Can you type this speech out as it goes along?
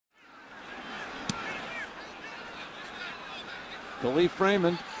Khalif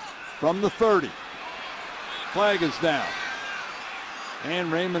Raymond from the 30. Flag is down.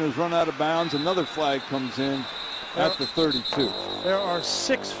 And Raymond has run out of bounds. Another flag comes in at the 32. There are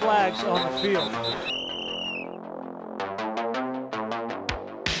 6 flags on the field.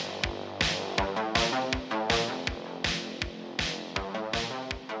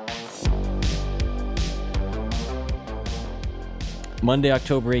 Monday,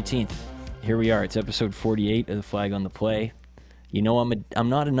 October 18th. Here we are. It's episode 48 of The Flag on the Play. You know, I'm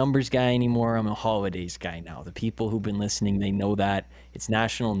not a numbers guy anymore. I'm a holidays guy now. The people who've been listening, they know that. It's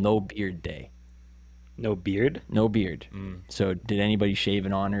National No Beard Day. No beard? No beard. So did anybody shave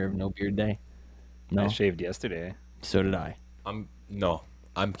in honor of No Beard Day? No? I shaved yesterday. So did I. No.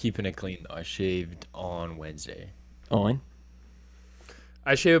 I'm keeping it clean, though. I shaved on Wednesday. Owen?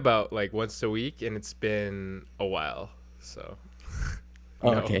 I shave about like once a week, and it's been a while, so...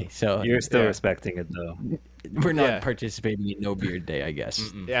 Oh, okay, so you're still respecting it, though. We're not participating in No Beard Day, I guess.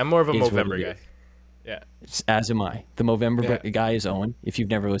 Yeah, I'm more of a Movember guy. Yeah. As am I. The Movember guy is Owen. If you've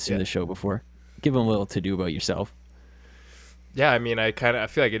never listened to the show before, give him a little to-do about yourself. Yeah, I mean, I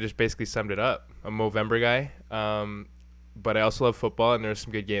feel like it just basically summed it up. I'm a Movember guy, but I also love football, and there's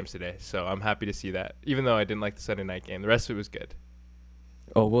some good games today, so I'm happy to see that. Even though I didn't like the Sunday night game, the rest of it was good.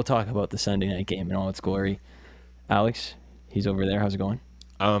 Oh, we'll talk about the Sunday night game in all its glory. Alex, he's over there. How's it going?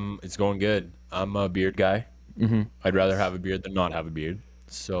 It's going good. I'm a beard guy. Mm-hmm. I'd rather have a beard than not have a beard.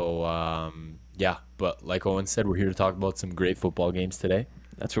 So, yeah. But like Owen said, we're here to talk about some great football games today.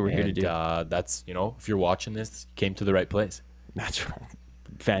 That's what we're here to do. That's, if you're watching this, you came to the right place. That's right.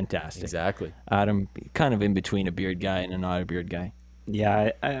 Fantastic. Exactly. Adam, kind of in between a beard guy and a not a beard guy.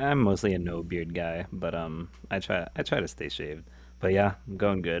 Yeah, I'm mostly a no beard guy, but I try to stay shaved. But yeah, I'm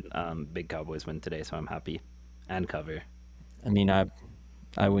going good. Big Cowboys win today, so I'm happy. And cover. I mean,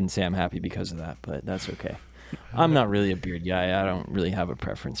 I wouldn't say I'm happy because of that, but that's okay. I'm not really a beard guy. I don't really have a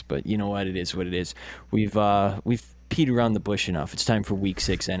preference, but you know what? It is what it is. We've peed around the bush enough. It's time for Week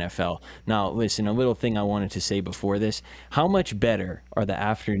 6 NFL. Now, listen, a little thing I wanted to say before this. How much better are the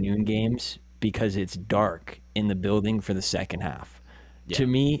afternoon games because it's dark in the building for the second half? Yeah. To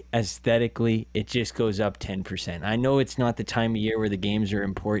me, aesthetically, it just goes up 10%. I know it's not the time of year where the games are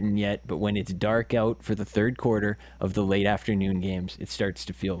important yet, but when it's dark out for the third quarter of the late afternoon games, it starts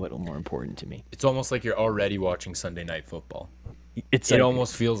to feel a little more important to me. It's almost like you're already watching Sunday Night Football. It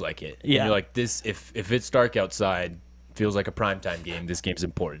almost feels like it. Yeah. And you're like, this. If it's dark outside, feels like a primetime game. This game's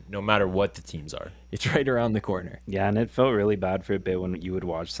important, no matter what the teams are. It's right around the corner. Yeah, and it felt really bad for a bit when you would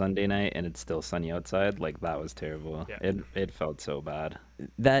watch Sunday night and it's still sunny outside. Like, that was terrible. Yeah. It felt so bad.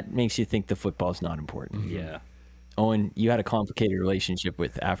 That makes you think the football's not important. Mm-hmm. Yeah. Owen, you had a complicated relationship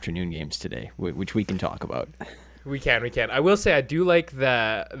with afternoon games today, which we can talk about. We can. I will say I do like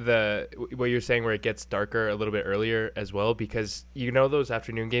the what you're saying where it gets darker a little bit earlier as well, because you know those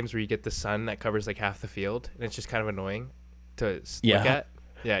afternoon games where you get the sun that covers like half the field and it's just kind of annoying to look at.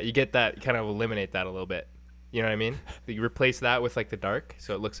 Yeah, you get that, kind of eliminate that a little bit. You know what I mean? You replace that with like the dark,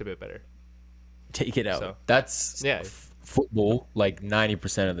 so it looks a bit better. Take it out. So, that's football like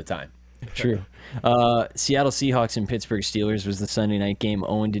 90% of the time. True. Seattle Seahawks and Pittsburgh Steelers was the Sunday night game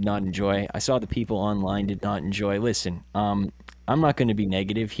Owen did not enjoy. I saw the people online did not enjoy. Listen, I'm not going to be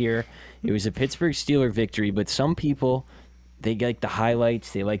negative here. It was a Pittsburgh Steeler victory, but some people, they like the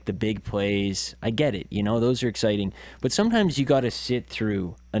highlights, they like the big plays. I get it, those are exciting. But sometimes you got to sit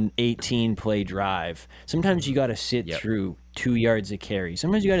through an 18-play drive. Sometimes you got to sit through 2 yards of carry.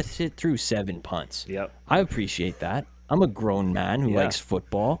 Sometimes you got to sit through 7 punts. Yep. I appreciate that. I'm a grown man who likes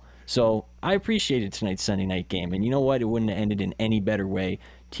football. So I appreciated tonight's Sunday night game. And you know what? It wouldn't have ended in any better way.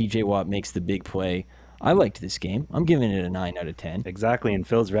 TJ Watt makes the big play. I liked this game. I'm giving it a 9 out of 10. Exactly. And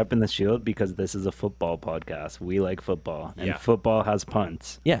Phil's repping the shield because this is a football podcast. We like football. And football has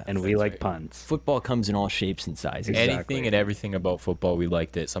punts. Yeah. And we like punts. Football comes in all shapes and sizes. Exactly. Anything and everything about football, we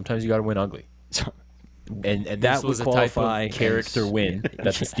liked it. Sometimes you got to win ugly. And that this was would a type qualify of character win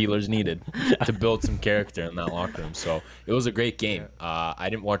that the Steelers needed to build some character in that locker room. So it was a great game. I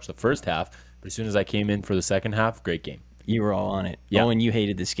didn't watch the first half, but as soon as I came in for the second half, great game. You were all on it. Yeah. Owen, you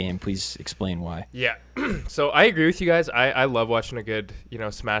hated this game. Please explain why. Yeah. So I agree with you guys. I love watching a good,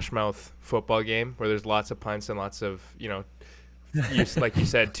 smash mouth football game where there's lots of punts and lots of, like you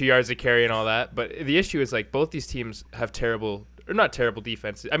said, 2 yards of carry and all that. But the issue is like both these teams have not terrible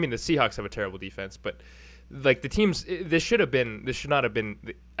defense. I mean, the Seahawks have a terrible defense, but like the teams, this should not have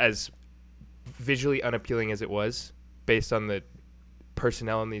been as visually unappealing as it was based on the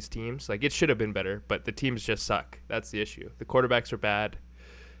personnel on these teams. Like, it should have been better, but the teams just suck. That's the issue. The quarterbacks are bad.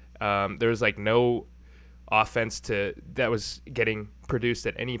 There was like no offense that was getting produced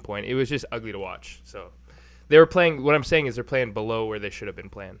at any point. It was just ugly to watch. So They were playing. What I'm saying is they're playing below where they should have been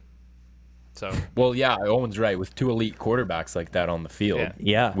playing. So Well, yeah, Owen's right. With two elite quarterbacks like that on the field,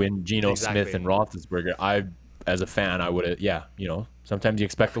 Yeah. when Geno Exactly. Smith and Roethlisberger, as a fan, I would have, sometimes you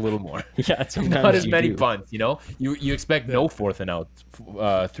expect a little more. Yeah, sometimes Not as you many do. punts, You expect no fourth and out,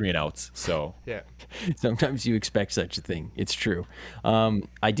 3 and outs. So yeah. Sometimes you expect such a thing. It's true.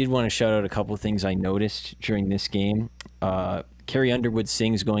 I did want to shout out a couple of things I noticed during this game. Carrie Underwood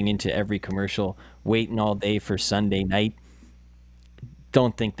sings going into every commercial, waiting all day for Sunday night.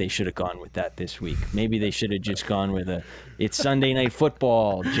 Don't think they should have gone with that this week. Maybe they should have just gone with it's Sunday Night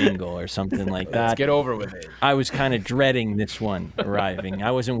Football jingle or something like that. let's get over with it. I was kind of dreading this one arriving.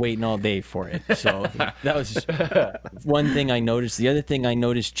 I wasn't waiting all day for it. So that was one thing I noticed. The other thing I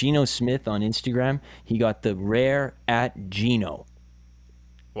noticed, Geno Smith on Instagram, he got the rare @Geno.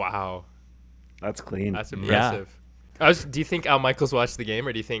 Wow. That's clean. That's impressive. Do you think Al Michaels watched the game,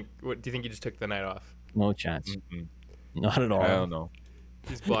 or do you think he just took the night off? No chance. Mm-mm. Not at all. I don't know.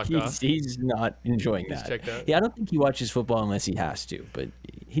 He's blocked off. He's not enjoying He's that. checked out. Yeah, I don't think he watches football unless he has to, but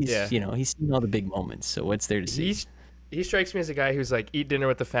he's Yeah. he's seen all the big moments. So what's there to see? He strikes me as a guy who's like eat dinner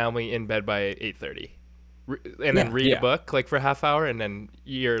with the family in bed by 8:30, and then read a book like for a half hour, and then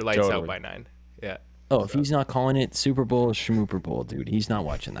your lights out by 9. Yeah. Oh, if he's not calling it Super Bowl, Schmooper Bowl, dude, he's not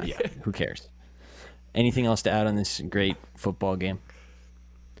watching that. Who cares? Anything else to add on this great football game?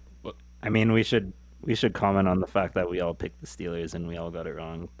 I mean, we should comment on the fact that we all picked the Steelers and we all got it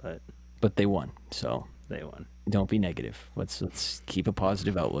wrong, But they won, so they won. don't be negative. Let's keep a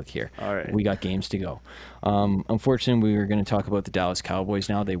positive outlook here. All right. We got games to go. Unfortunately, we were going to talk about the Dallas Cowboys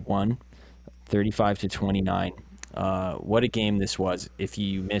now. They won 35-29. What a game this was. If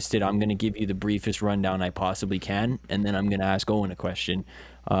you missed it, I'm going to give you the briefest rundown I possibly can, and then I'm going to ask Owen a question.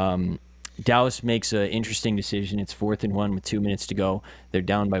 Dallas makes an interesting decision. It's 4th and 1 with 2 minutes to go. They're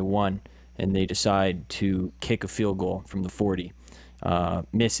down by 1, and they decide to kick a field goal from the 40.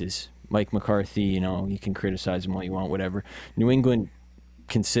 Misses. Mike McCarthy, you can criticize him all you want, whatever. New England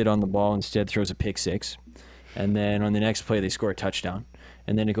can sit on the ball, instead throws a pick six. And then on the next play, they score a touchdown.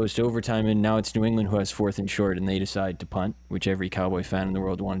 And then it goes to overtime, and now it's New England who has 4th and short, and they decide to punt, which every Cowboy fan in the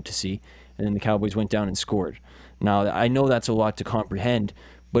world wanted to see. And then the Cowboys went down and scored. Now, I know that's a lot to comprehend,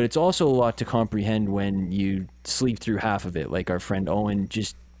 but it's also a lot to comprehend when you sleep through half of it, like our friend Owen.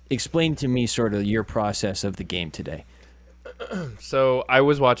 Just explain to me sort of your process of the game today. So I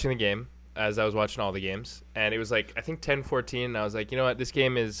was watching the game, as I was watching all the games, and it was like, I think 10-14, and I was like, you know what, this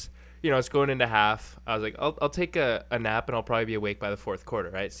game is, it's going into half. I was like, I'll take a nap, and I'll probably be awake by the 4th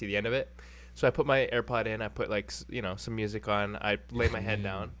quarter, right? See the end of it. So I put my AirPod in, I put some music on, I lay my head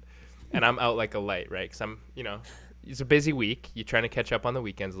down, and I'm out like a light, right? Because I'm, it's a busy week. You're trying to catch up on the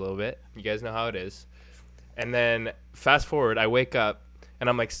weekends a little bit. You guys know how it is. And then fast forward, I wake up, and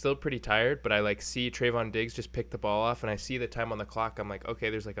I'm like still pretty tired, but I like see Trayvon Diggs just pick the ball off, and I see the time on the clock. I'm like,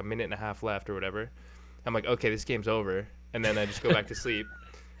 okay, there's like a minute and a half left or whatever. I'm like, okay, this game's over. And then I just go back to sleep.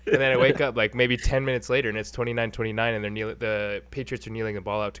 And then I wake up like maybe 10 minutes later, and it's 29-29, and the Patriots are kneeling the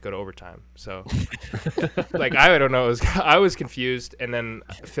ball out to go to overtime. So, like, I don't know. I was confused, and then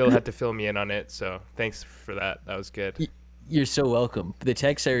Phil had to fill me in on it. So thanks for that. That was good. You're so welcome. The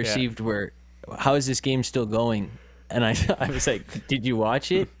texts I received were, how is this game still going? And I was like, did you watch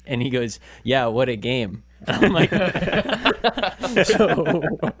it? And he goes, yeah, what a game. And I'm like, so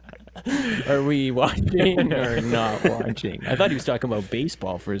are we watching or not watching? I thought he was talking about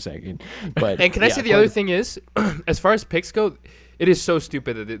baseball for a second. But and can I say the other thing is, as far as picks go, it is so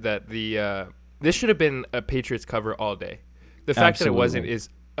stupid that this should have been a Patriots cover all day. The fact that it wasn't is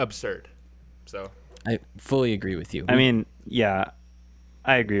absurd. So I fully agree with you. I mean, yeah,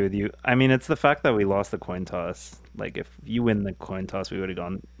 I agree with you. I mean, it's the fact that we lost the coin toss. Like, if you win the coin toss, we would have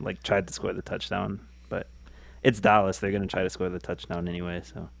gone, tried to score the touchdown. But it's Dallas. They're going to try to score the touchdown anyway,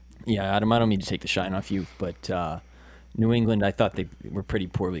 so. Yeah, Adam, I don't mean to take the shine off you, but New England, I thought they were pretty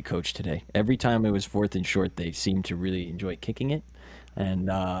poorly coached today. Every time it was 4th and short, they seemed to really enjoy kicking it. And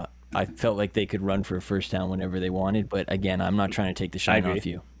I felt like they could run for a first down whenever they wanted. But, again, I'm not trying to take the shine off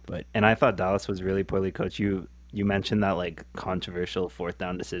you. And I thought Dallas was really poorly coached. You mentioned that controversial 4th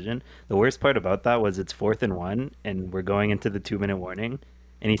down decision. The worst part about that was it's 4th and 1, and we're going into the 2-minute warning,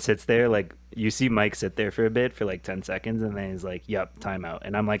 and he sits there you see Mike sit there for a bit for 10 seconds, and then he's like, "Yep, timeout."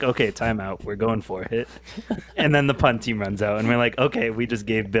 And I'm like, "Okay, timeout. We're going for it." And then the punt team runs out, and we're like, "Okay, we just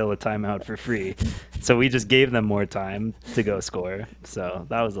gave Bill a timeout for free." So we just gave them more time to go score. So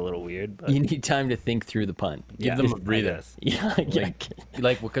that was a little weird. But you need time to think through the punt. Give them a breather. Yeah.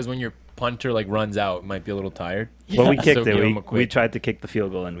 Because when your punter runs out, might be a little tired. But we kicked So give him a it. quick- We tried to kick the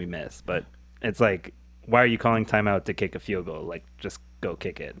field goal and we missed. But it's why are you calling timeout to kick a field goal? Just go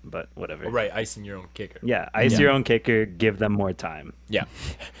kick it, but whatever. Oh, right, icing your own kicker. Yeah, ice your own kicker, give them more time. Yeah.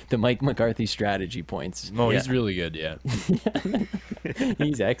 The Mike McCarthy strategy points. No, he's Yeah. really good. Yeah.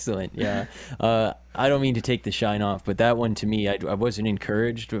 He's excellent. Yeah. I don't mean to take the shine off, but that one to me, I wasn't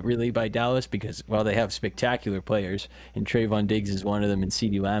encouraged really by Dallas because, well, they have spectacular players, and Trayvon Diggs is one of them, and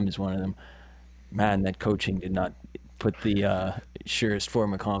CeeDee Lamb is one of them. Man, that coaching did not put the surest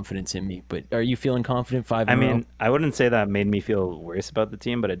form of confidence in me. But are you feeling confident 5 in a row? I wouldn't say that made me feel worse about the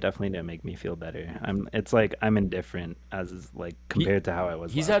team, but it definitely didn't make me feel better. It's like I'm indifferent as like compared to how I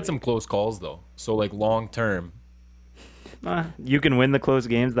was. He's last had some week. close calls though. So like long term, You can win the close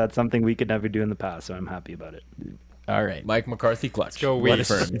games. That's something we could never do in the past, so I'm happy about it. All right. Mike McCarthy clutch. Go What we. a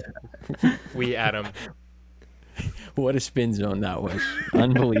firm. We Adam. What a spin zone that was.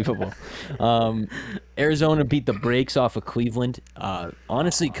 Unbelievable. Arizona beat the brakes off of Cleveland.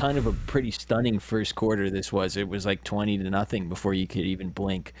 Honestly, kind of a pretty stunning first quarter this was. It was like 20-0 before you could even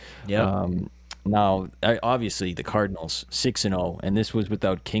blink. Yeah. Now, obviously, the Cardinals, 6-0, and this was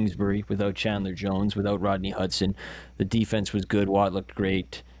without Kingsbury, without Chandler Jones, without Rodney Hudson. The defense was good. Watt looked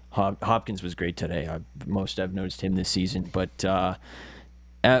great. Hopkins was great today. I've noticed him this season. But are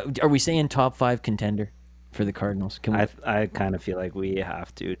we saying top 5 contender for the Cardinals? Can we? I kind of feel like we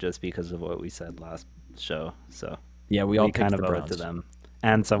have to just because of what we said last show. So Yeah, we all we picked kind the of owe it Browns. to them,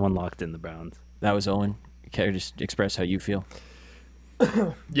 and someone locked in the Browns. That was Owen. Care to just express how you feel?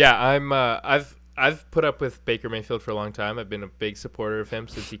 Yeah, I've put up with Baker Mayfield for a long time. I've been a big supporter of him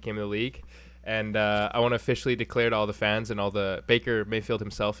since he came to the league, and I want to officially declare to all the fans and all the Baker Mayfield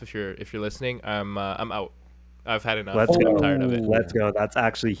himself, if you're listening, I'm out. I've had enough. Let's go. I'm tired of it. Let's go. That's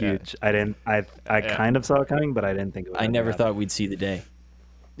actually huge. I kind of saw it coming, but I didn't think it would. I ever never happen. thought we'd see the day.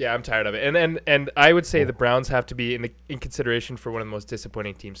 Yeah, I'm tired of it. And I would say the Browns have to be in consideration for one of the most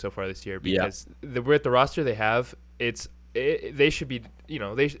disappointing teams so far this year because with the roster they have, they should be,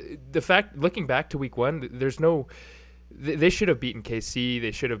 the fact looking back to week 1, they should have beaten KC.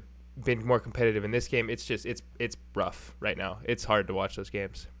 They should have been more competitive in this game. It's just it's rough right now. It's hard to watch those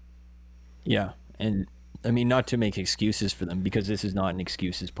games. Yeah, and I mean, not to make excuses for them because this is not an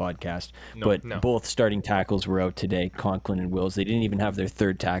excuses podcast, but both starting tackles were out today, Conklin and Wills. They didn't even have their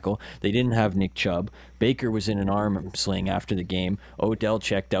third tackle. They didn't have Nick Chubb. Baker was in an arm sling after the game. Odell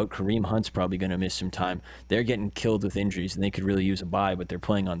checked out. Kareem Hunt's probably going to miss some time. They're getting killed with injuries, and they could really use a bye, but they're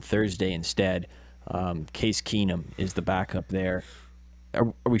playing on Thursday instead. Case Keenum is the backup there.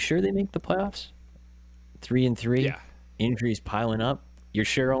 Are we sure they make the playoffs? 3-3? Yeah. Injuries piling up. You're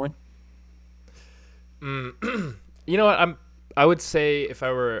sure, Owen? You know what? I would say if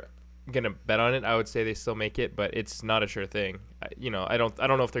I were gonna bet on it, I would say they still make it, but it's not a sure thing. I don't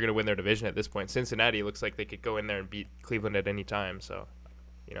know if they're gonna win their division at this point. Cincinnati looks like they could go in there and beat Cleveland at any time, so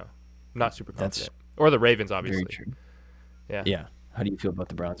not super confident. Or the Ravens, obviously. Very true. Yeah. How do you feel about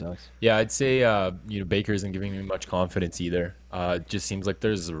the Browns, Alex? Yeah, I'd say Baker isn't giving me much confidence either. It just seems like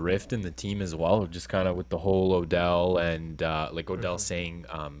there's a rift in the team as well, just kind of with the whole Odell and like Odell saying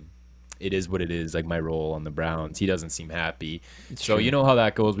it is what it is, like my role on the Browns. He doesn't seem happy. So you know how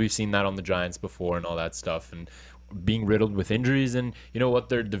that goes. We've seen that on the Giants before and all that stuff. And being riddled with injuries, and you know what,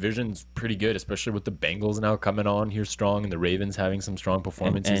 their division's pretty good, especially with the Bengals now coming on here strong and the Ravens having some strong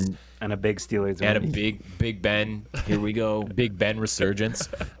performances and a big Steelers and win. a big Ben. Here we go. Big Ben resurgence.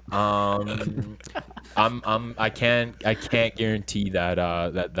 I can't guarantee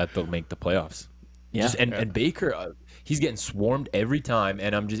that they'll make the playoffs. Yeah. And Baker, he's getting swarmed every time,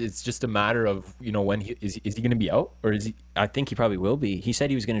 and it's just a matter of when is he going to be out, or is he? I think he probably will be. He said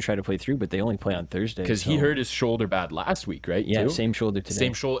he was going to try to play through, but they only play on Thursday. Because he hurt his shoulder bad last week, right? Yeah, too? same shoulder today.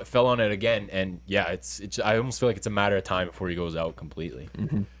 Same shoulder, fell on it again, and yeah, it's. I almost feel like it's a matter of time before he goes out completely.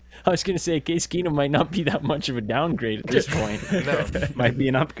 Mm-hmm. I was going to say Case Keenum might not be that much of a downgrade at this point. No. Might be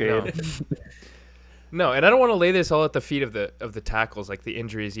an upgrade. No, and I don't want to lay this all at the feet of the tackles, like the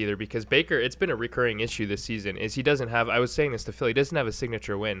injuries either, because Baker, it's been a recurring issue this season, is he doesn't have, I was saying this to Phil, he doesn't have a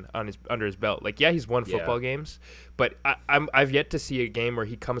signature win under his belt. Like, yeah, he's won football games, but I've yet to see a game where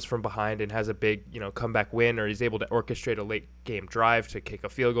he comes from behind and has a big, comeback win, or he's able to orchestrate a late game drive to kick a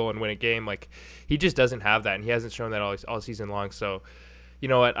field goal and win a game. Like, he just doesn't have that, and he hasn't shown that all season long. So, you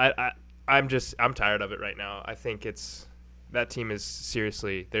know what, I'm tired of it right now. I think that team is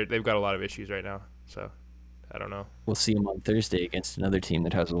seriously, they've got a lot of issues right now. So, I don't know. We'll see him on Thursday against another team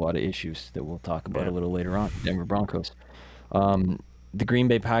that has a lot of issues that we'll talk about a little later on, Denver Broncos. The Green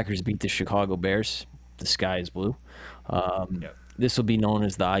Bay Packers beat the Chicago Bears. The sky is blue. This will be known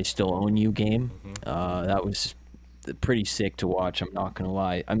as the I Still Own You game. That was pretty sick to watch, I'm not going to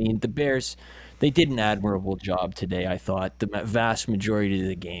lie. I mean, the Bears, they did an admirable job today, I thought, the vast majority of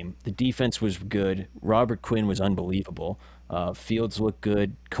the game. The defense was good. Robert Quinn was unbelievable. Fields looked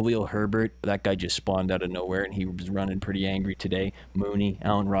good. Khalil Herbert, that guy just spawned out of nowhere, and he was running pretty angry today. Mooney,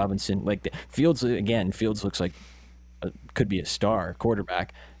 Allen Robinson, Fields again. Fields looks like could be a star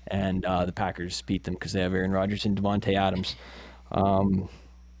quarterback, and the Packers beat them because they have Aaron Rodgers and Devontae Adams.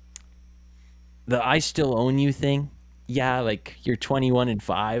 The "I still own you" thing, yeah, you're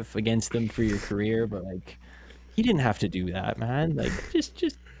 21-5 against them for your career, but he didn't have to do that, man.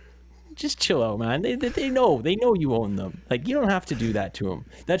 Just chill out, man. They know you own them. You don't have to do that to them.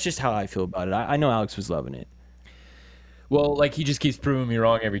 That's just how I feel about it. I know Alex was loving it. Well, he just keeps proving me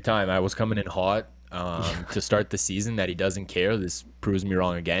wrong every time. I was coming in hot to start the season that he doesn't care. This proves me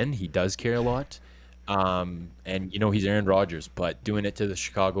wrong again. He does care a lot. And he's Aaron Rodgers, but doing it to the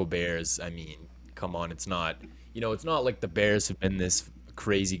Chicago Bears, I mean, come on, it's not like the Bears have been this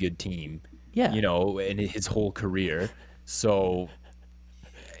crazy good team, in his whole career. So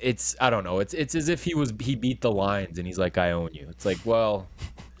I don't know. It's as if he beat the Lions and he's like, I own you. It's well,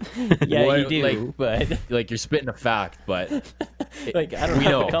 yeah, you do, but you're spitting a fact, but I don't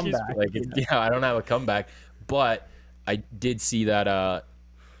have a comeback. I don't have a comeback, but I did see that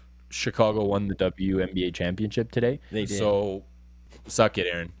Chicago won the WNBA championship today. They did. So suck it,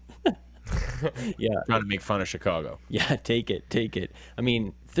 Aaron. Yeah, trying to make fun of Chicago. Yeah, take it. I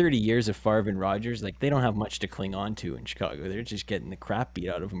mean, 30 years of Favre and Rodgers, they don't have much to cling on to in Chicago. They're just getting the crap beat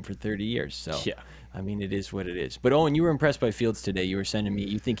out of them for 30 years. So yeah, I mean, it is what it is. But Owen, you were impressed by Fields today. You were sending me.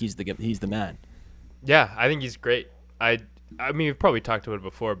 You think he's the man? Yeah, I think he's great. I mean, we've probably talked about it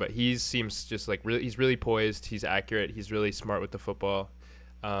before, but he seems just he's really poised. He's accurate. He's really smart with the football.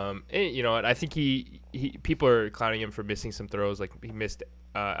 And you know what? I think he people are clowning him for missing some throws. He missed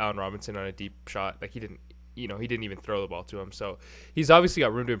Allen Robinson on a deep shot. He didn't even throw the ball to him. So he's obviously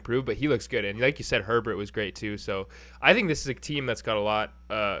got room to improve, but he looks good. And like you said, Herbert was great too. So I think this is a team that's got a lot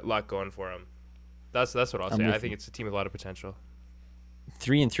going for him. That's what I'll say. I think it's a team with a lot of potential.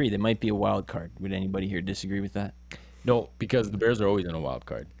 3-3. They might be a wild card. Would anybody here disagree with that? No, because the Bears are always in a wild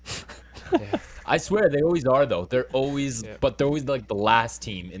card. Yeah. I swear they always are though. They're always, but they're always the last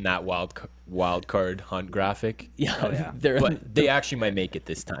team in that wild card hunt graphic. Yeah. But they actually might make it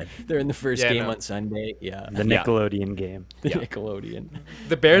this time. They're in the first game on Sunday. Yeah, the Nickelodeon game. Nickelodeon.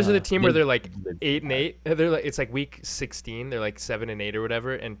 The Bears are the team where they're 8-8. They're it's week 16. They're 7-8 or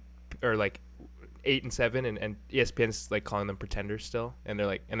whatever, or 8-7, and ESPN's calling them pretenders still, and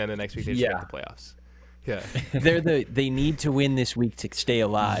they're and then the next week they just make the playoffs. Yeah, they need to win this week to stay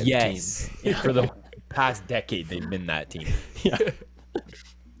alive. Yes, for the past decade they've been that team. Yeah,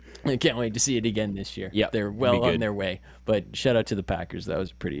 I can't wait to see it again this year. Yeah, they're well on their way. But shout out to the Packers. That was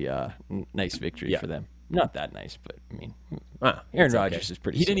a pretty nice victory for them. Not that nice, but I mean, Aaron Rodgers is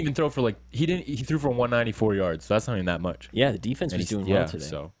pretty. He didn't even throw for he threw for 194 yards. So that's not even that much. Yeah, the defense was doing well today.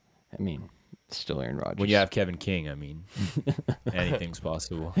 So I mean, still Aaron Rodgers. When you have Kevin King, I mean, anything's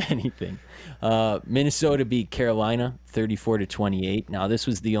possible. Anything. Minnesota beat Carolina 34-28. Now this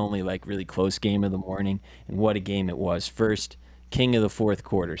was the only really close game of the morning, and what a game it was. First, king of the fourth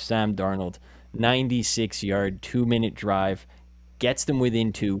quarter, Sam Darnold, 96-yard, 2-minute drive, gets them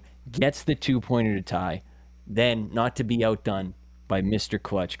within 2, gets the 2-pointer to tie. Then, not to be outdone by Mr.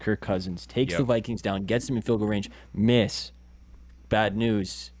 Clutch, Kirk Cousins, takes the Vikings down, gets them in field goal range, miss. Bad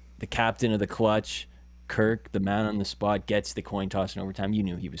news. The captain of the clutch, Kirk, the man on the spot, gets the coin toss in overtime. You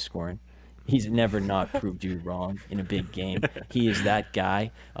knew he was scoring. He's never not proved you wrong in a big game. He is that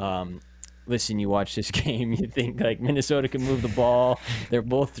guy. Listen, you watch this game, you think Minnesota can move the ball. They're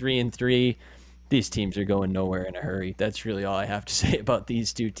both 3-3. These teams are going nowhere in a hurry. That's really all I have to say about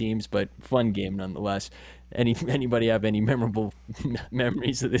these two teams, but fun game nonetheless. Anybody have any memorable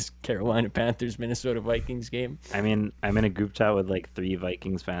memories of this Carolina Panthers Minnesota Vikings game? I mean, I'm in a group chat with 3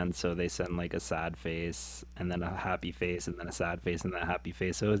 Vikings fans, so they send a sad face and then a happy face and then a sad face and then a happy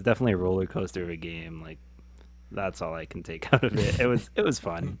face. So it was definitely a roller coaster of a game. That's all I can take out of it. It was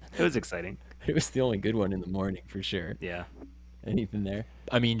fun. It was exciting. It was the only good one in the morning for sure. Yeah. Anything there?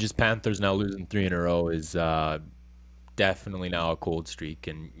 I mean, just Panthers now losing 3 in a row is definitely now a cold streak,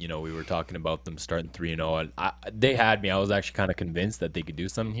 and we were talking about them starting 3-0. They had me. I was actually kind of convinced that they could do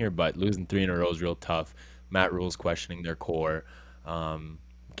something here, but losing 3 in a row is real tough. Matt Rule's questioning their core.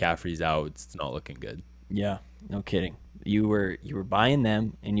 McCaffrey's out. It's not looking good. Yeah, no kidding. You were buying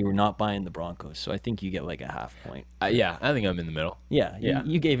them, and you were not buying the Broncos. So I think you get a half point. Yeah, I think I'm in the middle. Yeah.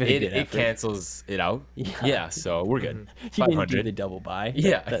 You gave it a good effort. It cancels it out. Yeah, so we're good. You didn't do the double buy.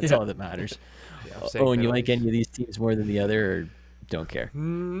 Yeah, that's all that matters. And you like any of these teams more than the other, or don't care?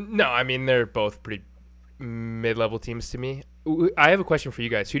 No, I mean they're both pretty mid-level teams to me. I have a question for you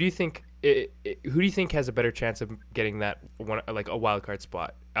guys. Who do you think who do you think has a better chance of getting that one, like a wild card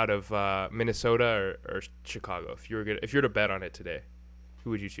spot out of Minnesota or Chicago? If you were to bet on it today,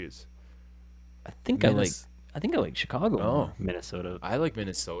 who would you choose? I think I like Chicago. Oh, more. Minnesota. I like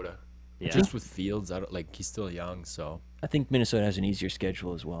Minnesota. Yeah. Just with Fields, I don't like. He's still young, so I think Minnesota has an easier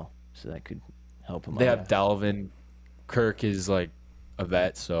schedule as well, so that could help them they out. have Dalvin. Kirk is like a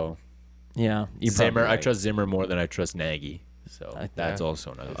vet, so Yeah, you're Zimmer. probably right. I trust Zimmer more than I trust Nagy. So that's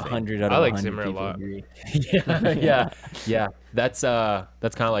also another thing. 100 out of I like 100 Zimmer a people lot. agree. yeah. That's kind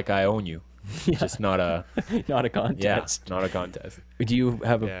of like I own you, just not a Not a contest. not a contest. Do you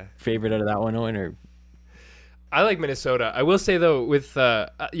have a Yeah. favorite out of that one, Owen? Or I like Minnesota. I will say though, with I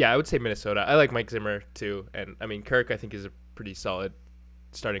would say Minnesota. I like Mike Zimmer too, and I mean Kirk. I think is a pretty solid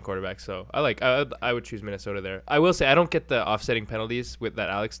starting quarterback. So I would choose Minnesota there. I will say I don't get the offsetting penalties with that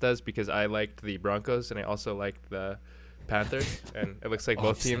Alex does because I liked the Broncos and I also liked the Panthers, and it looks like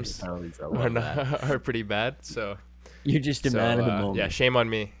both teams are pretty bad. So you're just a man of the moment? Yeah, shame on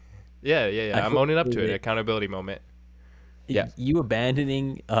me. Yeah. I'm owning up to it. Accountability moment. Yeah. You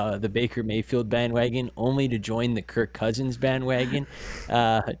abandoning the Baker Mayfield bandwagon only to join the Kirk Cousins bandwagon.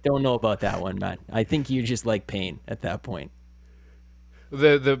 Don't know about that one, man. I think you just like pain at that point.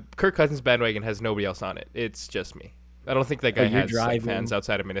 The Kirk Cousins bandwagon has nobody else on it. It's just me. I don't think that guy has like, fans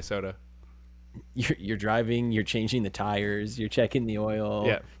outside of Minnesota. You're driving, you're changing the tires, you're checking the oil.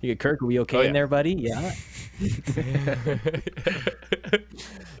 Yeah. You get Kirk, are we okay in there, buddy? Yeah.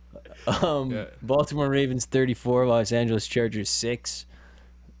 Baltimore Ravens 34, Los Angeles Chargers 6.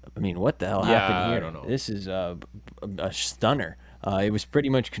 I mean, what the hell happened here? I don't know. This is a stunner. It was pretty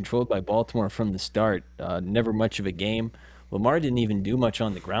much controlled by Baltimore from the start. Never much of a game. Lamar didn't even do much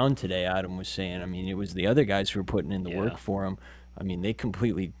on the ground today, Adam was saying. I mean, it was the other guys who were putting in the work for him. I mean, they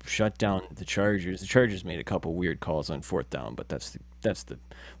completely shut down the Chargers. The Chargers made a couple weird calls on fourth down, but that's the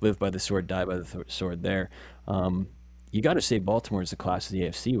live by the sword, die by the sword there. You got to say Baltimore is the class of the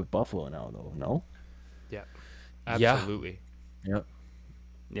AFC with Buffalo now, though, no? Yeah, absolutely. Yep.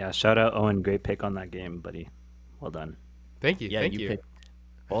 Yeah, shout out Owen. Great pick on that game, buddy. Well done. Thank you. Yeah, Thank you. picked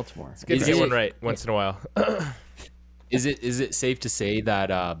Baltimore. It's good to get one right once in a while. Is it safe to say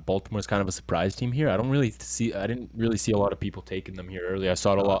that Baltimore's kind of a surprise team here? I didn't really see a lot of people taking them here early. I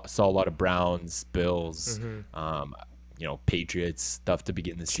saw a lot of Browns, Bills, Patriots stuff to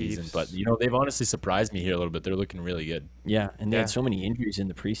begin the season. But they've honestly surprised me here a little bit. They're looking really good. Yeah, and they had so many injuries in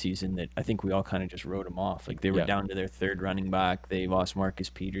the preseason that I think we all kind of just wrote them off. Like they were down to their third running back. They lost Marcus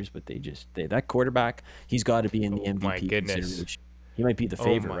Peters, but that quarterback, he's got to be in the MVP consideration. He might be the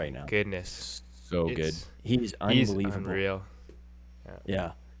favorite right now. Goodness. So good. He's unbelievable. He's unreal.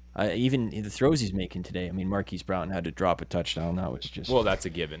 Yeah. Even the throws he's making today. I mean, Marquise Brown had to drop a touchdown. That was just... Well, that's a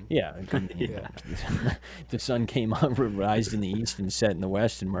given. Yeah. The sun came up, rised in the east and set in the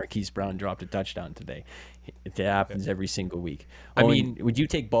west, and Marquise Brown dropped a touchdown today. It happens every single week. I mean, would you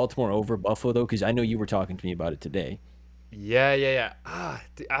take Baltimore over Buffalo, though? Because I know you were talking to me about it today. Yeah.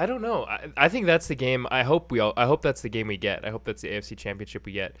 I don't know. I think that's the game. I hope that's the game we get. I hope that's the AFC Championship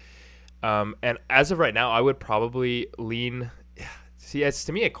we get. And as of right now, I would probably lean. See, it's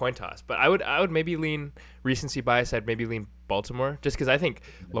to me a coin toss, but I would maybe lean recency bias. I'd maybe lean Baltimore just because I think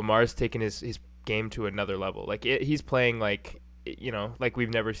Lamar's taken his game to another level. Like he's playing like we've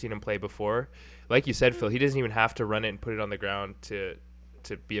never seen him play before. Like you said, Phil, he doesn't even have to run it and put it on the ground to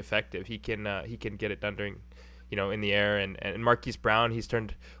be effective. He can get it done during in the air. And Marquise Brown, he's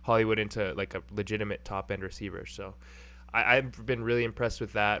turned Hollywood into like a legitimate top end receiver. So. I've been really impressed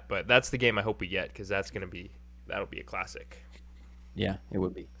with that, but that's the game I hope we get because that'll be a classic. Yeah, it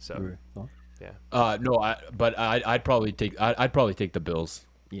would be. So, yeah. I'd probably take the Bills.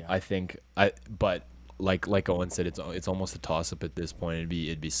 Yeah, I think but like Owen said, it's almost a toss up at this point.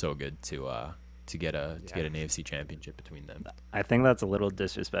 It'd be so good to get an AFC championship between them. I think that's a little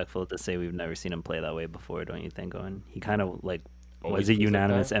disrespectful to say we've never seen him play that way before. Don't you think, Owen? He kind of was a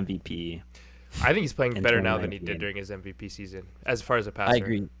unanimous MVP. I think he's playing better now than he did during his MVP season, as far as a passer. I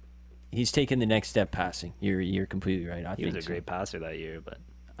agree. He's taken the next step passing. You're completely right. He was a great passer that year, but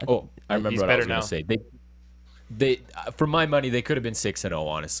I remember what I was going to say. They for my money, they could have been 6-0,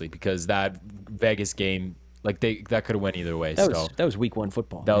 honestly, because that Vegas game, that could have went either way. That was week 1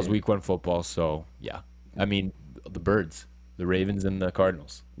 football. That was week 1 football. So yeah, I mean the Birds, the Ravens, and the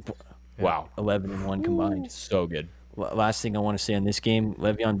Cardinals. Wow, 11-1 combined. So good. Last thing I want to say on this game,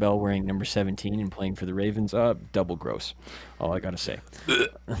 Le'Veon Bell wearing number 17 and playing for the Ravens, double gross. All I got to say.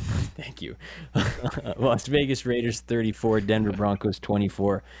 Thank you. Las Vegas Raiders 34, Denver Broncos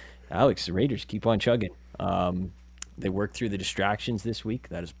 24. Alex, the Raiders keep on chugging. They worked through the distractions this week.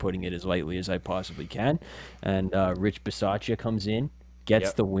 That is putting it as lightly as I possibly can. And Rich Bisaccia comes in.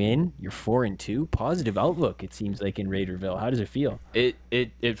 gets the win. You're 4-2. Positive outlook, it seems like, in Raiderville. How does it feel?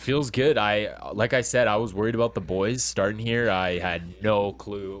 It feels good. Like I said, I was worried about the boys starting here. I had no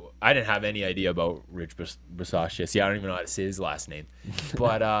clue. I didn't have any idea about Rich Bisaccia. See, I don't even know how to say his last name.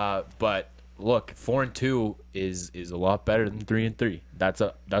 But look, 4-2 is a lot better than 3-3.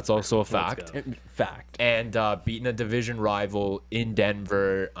 That's also a fact. Fact. And beating a division rival in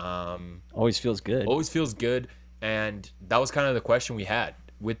Denver Always feels good. always feels good. And that was kind of the question we had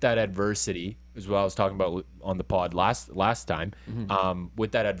with that adversity, is what I was talking about on the pod last time.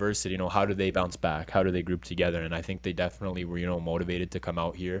 With that adversity, how do they bounce back? How do they group together? And I think they definitely were, motivated to come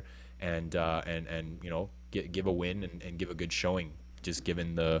out here and give a win and give a good showing. Just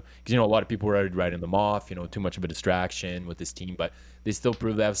given because a lot of people were already writing them off, too much of a distraction with this team, but they still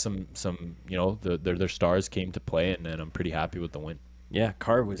proved they have some their stars came to play, and I'm pretty happy with the win. Yeah,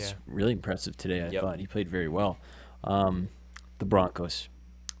 Carr was really impressive today. I thought he played very well. The Broncos,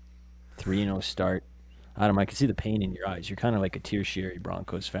 3-0 start. Adam, I can see the pain in your eyes. You're kind of like a tertiary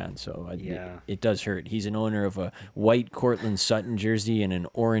Broncos fan, so it does hurt. He's an owner of a white Cortland Sutton jersey and an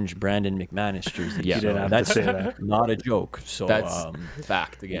orange Brandon McManus jersey. Yeah, so that's not a joke. So that's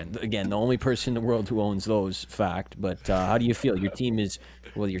fact again. Again, the only person in the world who owns those, fact. But how do you feel? Your team is,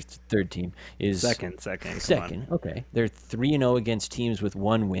 your third team is second. Okay, they're 3-0 against teams with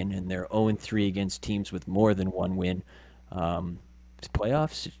 1 win, and they're 0-3 against teams with more than 1 win.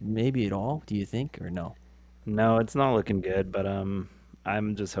 Playoffs, maybe at all? Do you think, or no? No, it's not looking good, but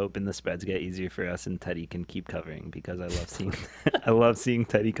I'm just hoping the spreads get easier for us and Teddy can keep covering, because I love seeing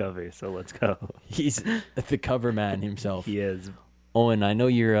Teddy cover. So let's go. He's the cover man himself. He is. Owen, I know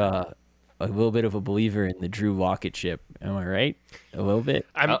you're a little bit of a believer in the Drew Lockett ship. Am I right? A little bit.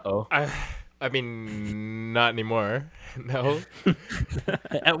 I mean, not anymore. No.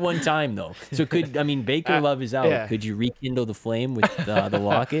 At one time, though. So Baker Love is out. Yeah. Could you rekindle the flame with the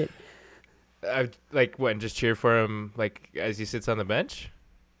Lockett? Just cheer for him, as he sits on the bench?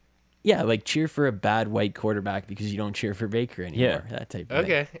 Yeah, cheer for a bad white quarterback because you don't cheer for Baker anymore. Yeah. That type of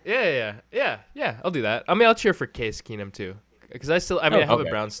thing. Okay. Yeah. I'll do that. I mean, I'll cheer for Case Keenum too, because I have a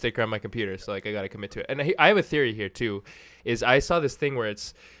Brown sticker on my computer, so I got to commit to it. And I have a theory here too. Is I saw this thing where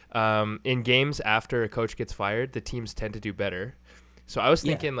it's in games after a coach gets fired, the teams tend to do better. So I was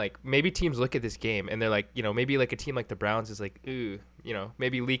thinking maybe teams look at this game and they're like, maybe a team like the Browns is like, ooh,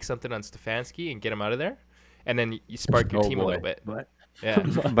 maybe leak something on Stefanski and get him out of there, and then you spark your team a little bit. But yeah,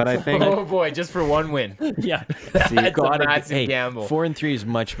 but I think Oh boy, just for 1 win. Yeah. See, that's a massive gamble. 4-3 is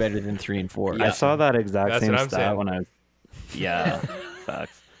much better than 3-4. I saw that exact That's same what I'm stat saying. when I was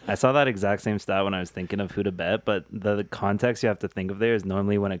facts. I saw that exact same stat when I was thinking of who to bet, but the context you have to think of there is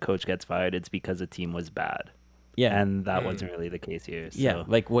normally when a coach gets fired, it's because a team was bad. Yeah. And that wasn't really the case here. So. Yeah,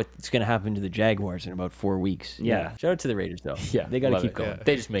 what's going to happen to the Jaguars in about 4 weeks. Yeah. Shout out to the Raiders, though. Yeah, They got to love keep it. going. Yeah.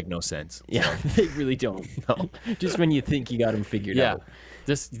 They just make no sense. Yeah, they really don't. No. Just when you think you got them figured Yeah, out.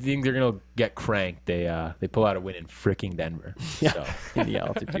 just think they're gonna get cranked. They pull out a win in freaking Denver. Yeah. So, In the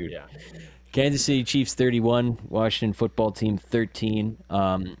altitude. yeah. Kansas City Chiefs 31, Washington football team 13.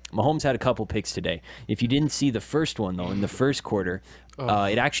 Mahomes had a couple picks today. If you didn't see the first one, though, in the first quarter,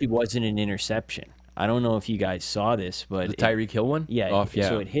 it actually wasn't an interception. I don't know if you guys saw this, but The Tyreek Hill one? Yeah,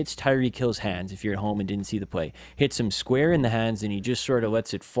 so it hits Tyreek Hill's hands, if you're at home and didn't see the play. Hits him square in the hands, and he just sort of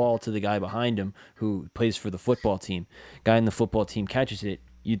lets it fall to the guy behind him who plays for the football team. Guy in the football team catches it.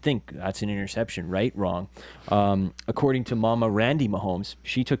 You'd think that's an interception, right? Wrong. According to Mama Randy Mahomes,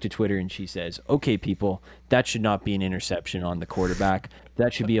 she took to Twitter and she says, "Okay, people, that should not be an interception on the quarterback.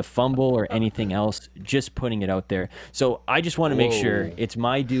 That should be a fumble or anything else. Just putting it out there." So I just want to make sure it's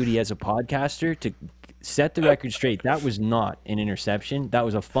my duty as a podcaster to set the record straight. That was not an interception. That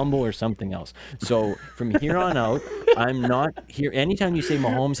was a fumble or something else. So from here on out, I'm not here. Anytime you say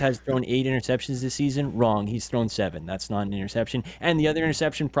Mahomes has thrown 8 interceptions this season, wrong. He's thrown 7. That's not an interception. And the other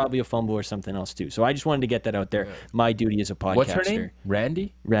interception, probably a fumble or something else too. So I just wanted to get that out there. My duty as a podcaster. What's her name?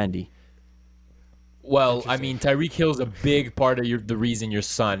 Randy? Randy. Well, I mean, Tyreek Hill's a big part of the reason your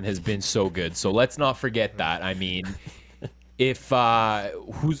son has been so good. So let's not forget that. I mean, if I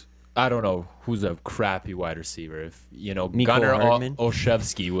don't know who's a crappy wide receiver. If Gunnar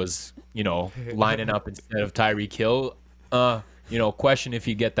Olszewski was lining up instead of Tyreek Hill, question if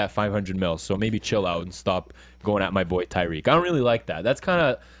you get that $500 million. So maybe chill out and stop going at my boy Tyreek. I don't really like that. That's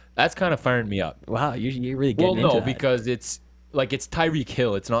kind of firing me up. Wow, you're really getting into that. Because it's Tyreek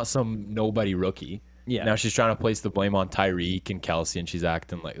Hill. It's not some nobody rookie. Yeah. Now she's trying to place the blame on Tyreek and Kelsey, and she's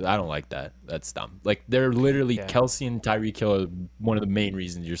acting like I don't like that. That's dumb. They're literally Kelsey and Tyreek Hill are one of the main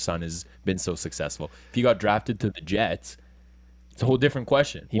reasons your son has been so successful. If he got drafted to the Jets, it's a whole different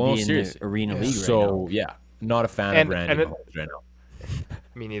question. He'd be in the arena league right now. So yeah, not a fan of Randy Mahomes right now.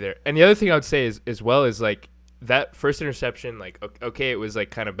 Me neither. And the other thing I would say is as well is like that first interception, like okay, it was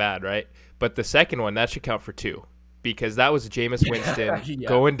like kind of bad, right? But the second one, that should count for 2 because that was Jameis Winston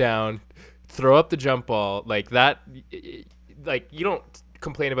going down, throw up the jump ball like that. Like you don't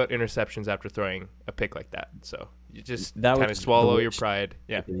complain about interceptions after throwing a pick like that. So you just kind of swallow your pride.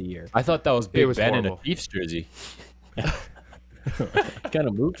 Yeah. Of the year. I thought that was Big was Ben in horrible. a Chiefs jersey. Kind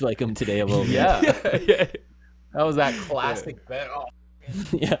of moved like him today a little bit. Yeah. Yeah. That was that classic Ben. Oh.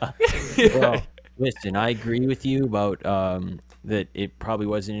 Yeah. Well, listen, I agree with you about that it probably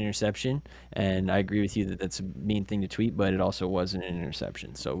was an interception, and I agree with you that that's a mean thing to tweet, but it also wasn't an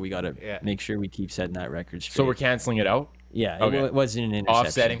interception. So we got to make sure we keep setting that record straight. So we're canceling it out? Yeah, Okay. it wasn't an interception.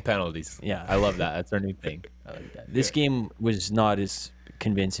 Offsetting penalties. Yeah. I love that. That's our new thing. I like that. This game was not as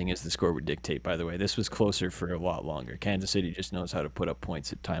convincing as the score would dictate, by the way. This was closer for a lot longer. Kansas City just knows how to put up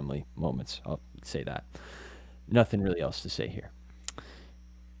points at timely moments. I'll say that. Nothing really else to say here.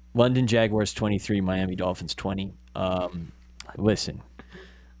 London Jaguars 23, Miami Dolphins 20. Listen,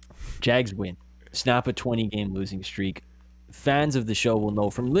 Jags win. Snap a 20-game losing streak. Fans of the show will know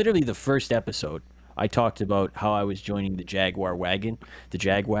from literally the first episode, I talked about how I was joining the Jaguar wagon, the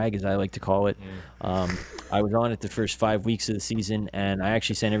Jagwag, as I like to call it. I was on it the first 5 weeks of the season, and I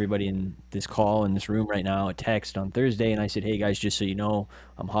actually sent everybody in this call in this room right now a text on Thursday, and I said, hey, guys, just so you know,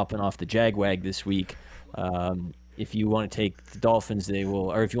 I'm hopping off the Jagwag this week. If you want to take the Dolphins, they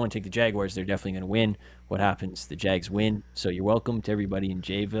will, or if you want to take the Jaguars, they're definitely going to win. What happens? The Jags win. So you're welcome to everybody in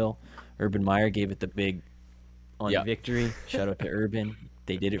Jayville. Urban Meyer gave it the big on victory. Shout out to Urban.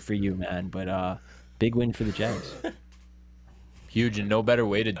 They did it for you, man. But big win for the Jags. Huge, and no better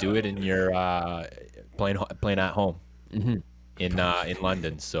way to do it in your playing at home in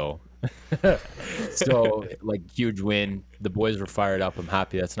London. So like huge win. The boys were fired up. I'm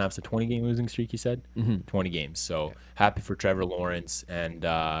happy. That snaps a 20-game losing streak. You said 20 games. So happy for Trevor Lawrence, and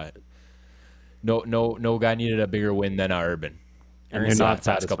no guy needed a bigger win than Urban. And they're not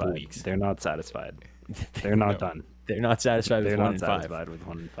satisfied. They're not satisfied. They're not done. They're not satisfied with 1-5. They're not satisfied with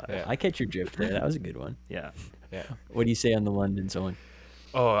 1-5. Yeah. I catch your drift there. That was a good one. Yeah. Yeah. What do you say on the London zone?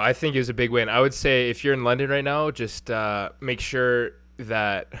 Oh, I think it was a big win. I would say if you're in London right now, just make sure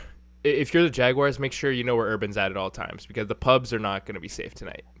that if you're the Jaguars, make sure you know where Urban's at all times because the pubs are not going to be safe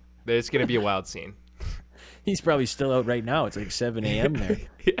tonight. It's going to be a wild scene. He's probably still out right now. It's like 7 a.m. there.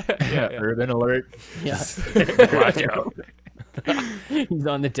 yeah. Urban alert. Yeah. Watch out. He's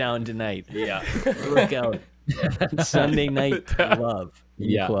on the town tonight. Yeah. Look out. Sunday night love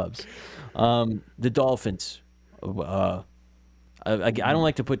in clubs. The Dolphins. I don't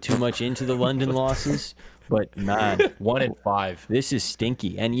like to put too much into the London losses, but man, 1-5. this is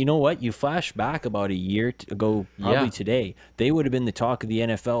stinky. And you know what? You flash back about a year ago, probably today, they would have been the talk of the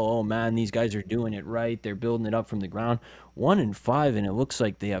NFL. Oh man, these guys are doing it right. They're building it up from the ground. 1-5, and it looks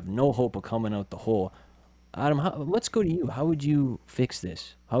like they have no hope of coming out the hole. Adam, let's go to you. How would you fix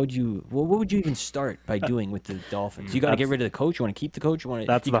this? What would you even start by doing with the Dolphins? You got to get rid of the coach. You want to keep the coach?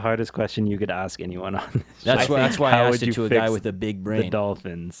 That's the hardest question you could ask anyone on this. That's why I asked it to a guy fix with a big brain. The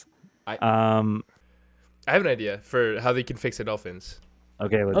Dolphins. I have an idea for how they can fix the Dolphins.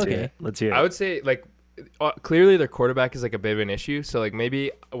 Okay, let's hear it. Let's hear it. I would say like clearly their quarterback is like a bit of an issue. So like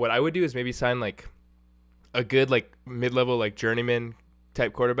maybe what I would do is maybe sign like a good like mid-level like journeyman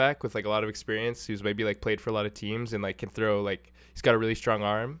type quarterback with like a lot of experience who's maybe like played for a lot of teams and like can throw, like he's got a really strong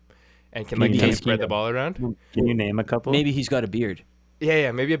arm and can like kind of spread the ball around. Can you name a couple? Maybe he's got a beard.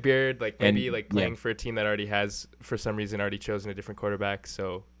 Yeah, maybe a beard, like maybe like playing for a team that already has for some reason already chosen a different quarterback.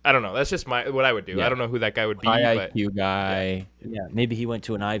 So I don't know. That's just what I would do. I don't know who that guy would be. High but IQ guy. Yeah, maybe he went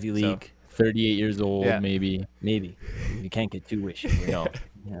to an Ivy League. 38 years old, maybe. You can't get too wishy. No.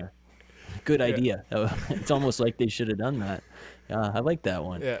 Yeah. Good idea. It's almost like they should have done that. I like that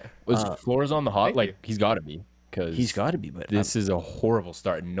one. Yeah. Was Flores on the hot? Like, he's got to be. He's got to be, but this is a horrible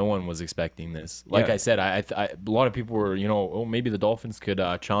start. No one was expecting this. Like I said, I a lot of people were, maybe the Dolphins could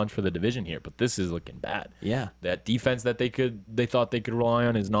challenge for the division here, but this is looking bad. Yeah, that defense that they thought they could rely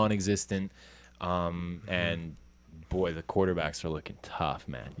on is non-existent. And boy, the quarterbacks are looking tough,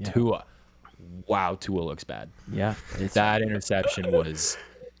 man. Yeah. Tua looks bad. Yeah, that interception was.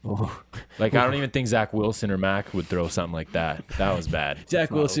 Like, I don't even think Zach Wilson or Mac would throw something like that. That was bad.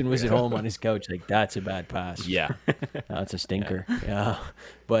 Zach Wilson was at home on his couch like, that's a bad pass. Yeah. That's a stinker. Yeah.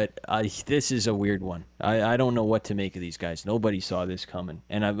 But this is a weird one. I don't know what to make of these guys. Nobody saw this coming.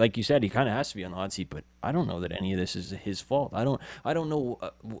 And like you said, he kind of has to be on the hot seat, but I don't know that any of this is his fault. I don't know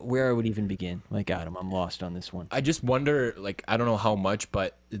where I would even begin. Like Adam, I'm lost on this one. I just wonder, like, I don't know how much,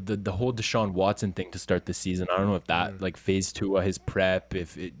 but the whole Deshaun Watson thing to start the season, I don't know if that, like, phase 2 of his prep,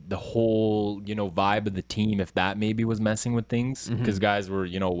 if the whole, vibe of the team, if that maybe was messing with things. Because guys were,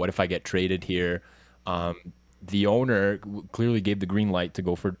 what if I get traded here? The owner clearly gave the green light to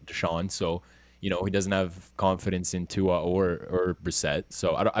go for Deshaun, so he doesn't have confidence in Tua or Brissett.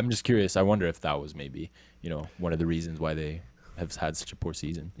 So I'm just curious. I wonder if that was maybe one of the reasons why they have had such a poor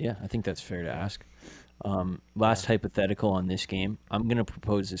season. Yeah, I think that's fair to ask. Last hypothetical on this game. I'm gonna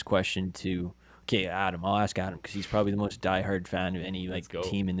propose this question to Adam. I'll ask Adam because he's probably the most diehard fan of any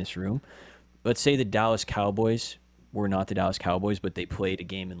team in this room. Let's say the Dallas Cowboys were not the Dallas Cowboys, but they played a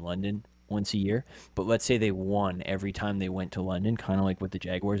game in London once a year, but let's say they won every time they went to London, kind of like what the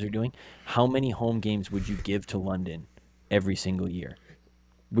Jaguars are doing. How many home games would you give to London every single year?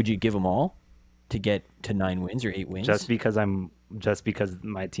 Would you give them all to get to 9 wins or 8 wins? Just because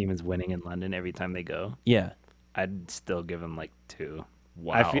my team is winning in London every time they go? Yeah. I'd still give them 2.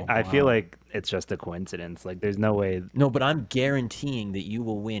 Wow. I feel like it's just a coincidence. Like there's no way. No, but I'm guaranteeing that you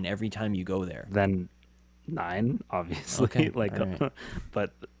will win every time you go there. Then 9, obviously. Okay. All right.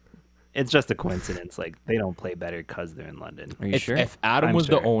 But it's just a coincidence. Like they don't play better because they're in London. Are you sure? If Adam I'm was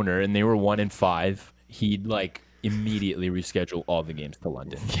sure. the owner and they were 1-5, he'd immediately reschedule all the games to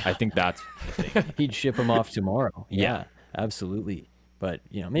London. I think that's the thing. He'd ship them off tomorrow. Yeah. Yeah, absolutely. But,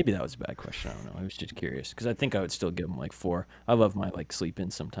 maybe that was a bad question. I don't know. I was just curious because I think I would still give them 4. I love my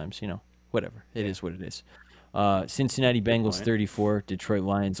sleep-ins sometimes, whatever. It is what it is. Cincinnati Bengals 34, Detroit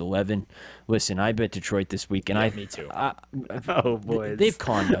Lions 11. Listen, I bet Detroit this week, and me too. Oh, boys. They've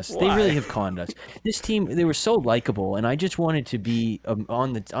conned us. They really have conned us. This team, they were so likable, and I just wanted to be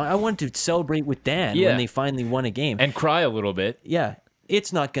I wanted to celebrate with Dan when they finally won a game. And cry a little bit. Yeah,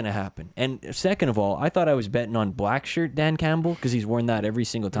 it's not going to happen. And second of all, I thought I was betting on black shirt Dan Campbell because he's worn that every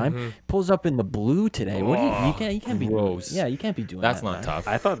single time. Pulls up in the blue today. What do you can't be gross. Yeah, you can't be doing That's that. not man. tough.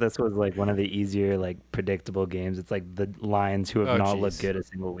 I thought this was one of the easier predictable games. It's the Lions who have not looked good a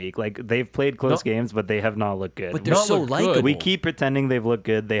single week. They've played close games, but they have not looked good. But they're Not so look good. likable. We keep pretending they've looked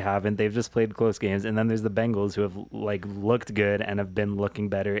good. They haven't. They've just played close games. And then there's the Bengals who have looked good and have been looking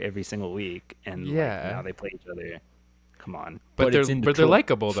better every single week. And now they play each other. Come on. But it's they're in they're Detroit.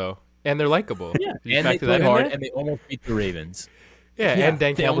 likable though, and they're likable. Yeah. You And they factor play that in hard, there? and they almost beat the Ravens. Yeah, Yeah, and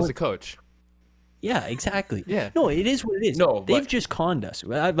Dan they Campbell's almost- the coach. Yeah, exactly. Yeah. No, it is what it is. No, They've but- just conned us.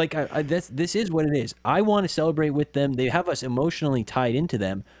 This is what it is. I want to celebrate with them. They have us emotionally tied into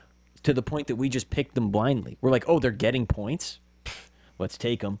them to the point that we just picked them blindly. We're like, oh, they're getting points. Let's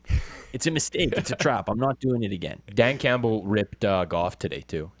take them. It's a mistake. It's a trap. I'm not doing it again. Dan Campbell ripped Goff today,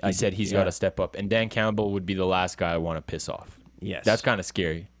 too. He said he's got to step up. And Dan Campbell would be the last guy I want to piss off. Yes. That's kind of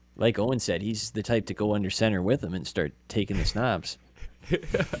scary. Like Owen said, he's the type to go under center with him and start taking the snaps.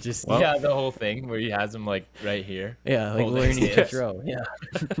 The whole thing where he has him right here. Yeah, Holding learning his to hips. throw. Yeah.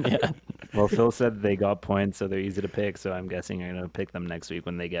 Yeah. Well, Phil said they got points, so they're easy to pick. So I'm guessing you're going to pick them next week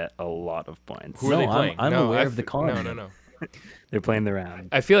when they get a lot of points. Who are they playing? I'm No, aware I of the f- con. No. They're playing the Rams.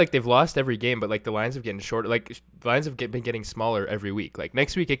 I feel like they've lost every game, but the lines have getting shorter. The lines have been getting smaller every week.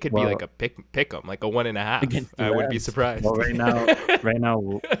 Next week it could be Well- a pick 'em, a 1.5. Against the I wouldn't be Rams. surprised. Well, right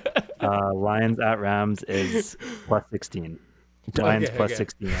now, Lions at Rams is plus 16. Lions Okay, plus okay.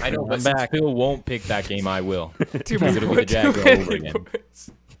 16. I know, I'm but since back. Phil won't pick that game, I will. Too Because it'll be the Jaguars over again.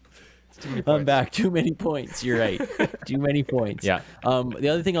 points. It's too many I'm points. back. Too many points. You're right. Too many points. Yeah. The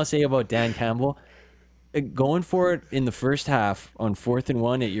other thing I'll say about Dan Campbell, going for it in the first half on 4th and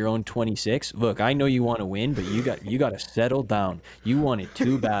 1 at your own 26. Look, I know you want to win, but you got to settle down. You want it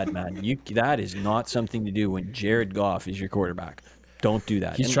too bad, man. That is not something to do when Jared Goff is your quarterback. Don't do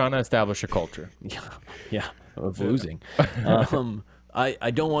that. He's And- trying to establish a culture. Yeah, of losing.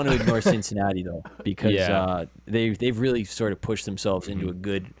 I don't want to ignore Cincinnati though, because Yeah. they've really sort of pushed themselves into a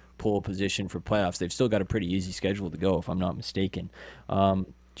good pole position for playoffs. They've still got a pretty easy schedule to go, if I'm not mistaken.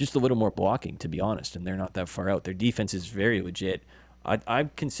 Just a little more blocking, to be honest, and they're not that far out. Their defense is very legit. I'm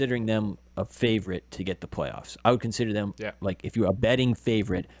considering them a favorite to get the playoffs. I would consider them if you're a betting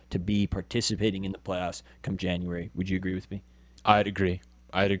favorite to be participating in the playoffs come January. Would you agree with me? I'd agree.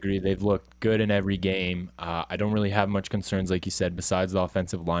 They've looked good in every game. I don't really have much concerns, like you said, besides the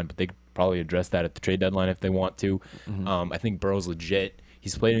offensive line, but they could probably address that at the trade deadline if they want to. I think Burrow's legit.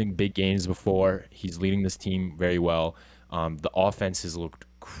 He's played in big games before. He's leading this team very well. The offense has looked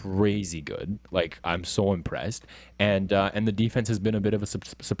crazy good. Like, I'm so impressed, and the defense has been a bit of a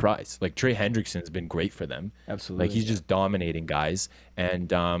surprise. Like, Trey Hendrickson's been great for them. Absolutely. Like, he's just dominating guys,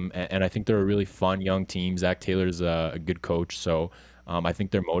 and I think they're a really fun young team. Zach Taylor's a good coach, so I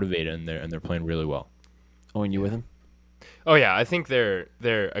think they're motivated and they're playing really well. Owen, you with him? Oh yeah, I think they're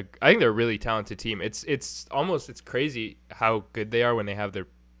a really talented team. It's crazy how good they are when they have their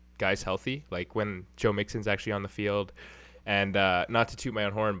guys healthy. Like when Joe Mixon's actually on the field, and not to toot my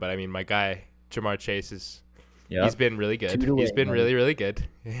own horn, but I mean my guy Jamar Chase he's been really good. He's been really good.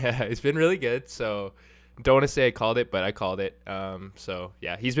 Yeah, he's been really good. So don't want to say I called it, but I called it. So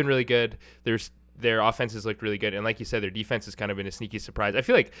yeah, he's been really good. Their offenses looked really good, and like you said, their defense has kind of been a sneaky surprise. I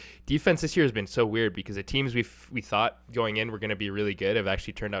feel like defense this year has been so weird because the teams we thought going in were going to be really good have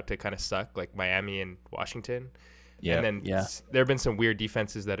actually turned out to kind of suck, like Miami and Washington. Yeah, and then there have been some weird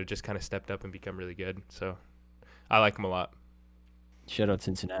defenses that have just kind of stepped up and become really good. So I like them a lot. Shout out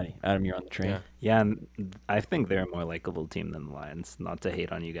Cincinnati. Adam, you're on the train. Yeah, and I think they're a more likable team than the Lions. Not to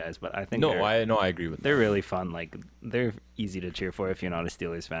hate on you guys, but I think I agree with that. They're really fun. Like, they're easy to cheer for if you're not a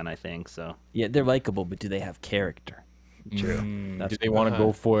Steelers fan, I think. So Yeah, they're likable, but do they have character? true. Do they want to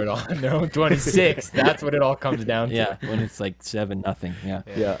go for it on their own 26? That's what it all comes down to. Yeah, when it's like 7-0. Yeah.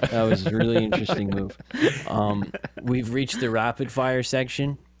 Yeah. That was a really interesting move. We've reached the rapid fire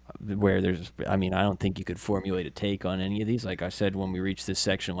section where I don't think you could formulate a take on any of these. Like I said, when we reached this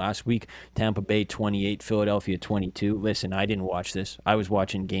section last week, Tampa Bay 28, Philadelphia 22. Listen, I didn't watch this. I was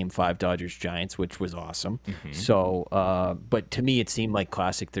watching Game 5 Dodgers-Giants, which was awesome. Mm-hmm. So, but to me, it seemed like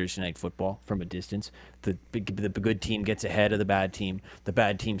classic Thursday night football from a distance. The good team gets ahead of the bad team. The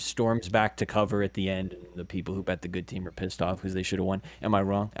bad team storms back to cover at the end, and the people who bet the good team are pissed off because they should have won. Am I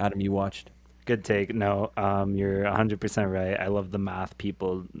wrong? Adam, you watched? Good take. No, you're 100% right. I love the math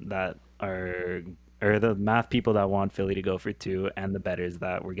people that the math people that want Philly to go for 2 and the bettors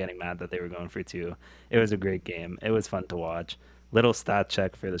that were getting mad that they were going for 2. It was a great game. It was fun to watch. Little stat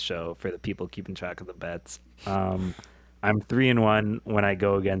check for the show for the people keeping track of the bets. I'm 3-1 when I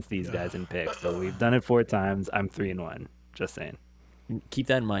go against these guys in picks. So we've done it 4 times. I'm 3-1. Just saying. Keep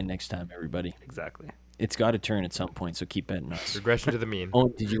that in mind next time, everybody. Exactly. It's got to turn at some point, so keep betting us. Regression to the mean. Oh,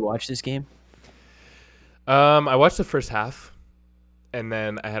 did you watch this game? I watched the first half, and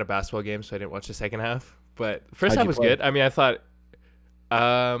then I had a basketball game, so I didn't watch the second half. But the first half was good. I mean, I thought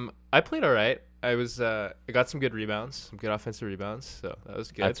I played all right. I got some good rebounds, some good offensive rebounds, so that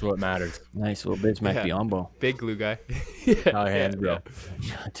was good. That's what matters. Nice little Bismack Biyombo. Big glue guy.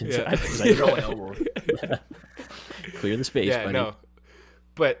 Clear the space, buddy. No.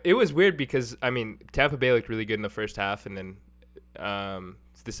 But it was weird because, I mean, Tampa Bay looked really good in the first half, and then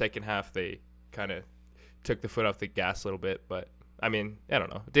the second half they kind of took the foot off the gas a little bit. But, I mean, I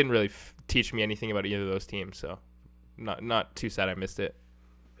don't know. It didn't really teach me anything about either of those teams, so not too sad I missed it.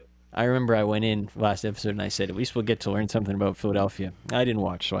 I remember I went in last episode and I said, at least we'll get to learn something about Philadelphia. I didn't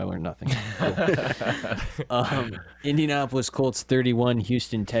watch, so I learned nothing. Indianapolis Colts 31,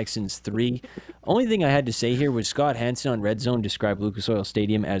 Houston Texans 3. Only thing I had to say here was Scott Hansen on Red Zone described Lucas Oil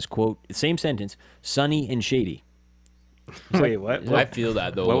Stadium as, quote, same sentence, sunny and shady. Wait, what? I feel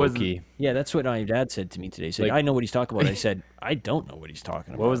that, though, low-key. Yeah, that's what my dad said to me today. He said, I know what he's talking about. I said, I don't know what he's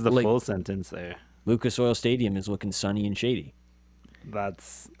talking about. What was the full sentence there? Lucas Oil Stadium is looking sunny and shady.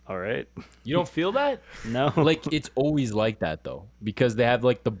 That's all right. You don't feel that? No. Like, it's always like that, though, because they have,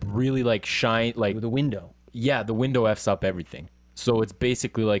 like, the really, like, shine, like... The window. Yeah, the window F's up everything. So it's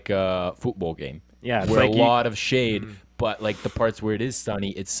basically like a football game. Yeah. Where like a lot of shade, but, like, the parts where it is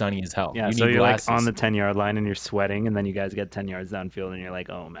sunny, it's sunny as hell. Yeah, so you're, glasses. Like, on the 10-yard line, and you're sweating, and then you guys get 10 yards downfield, and you're like,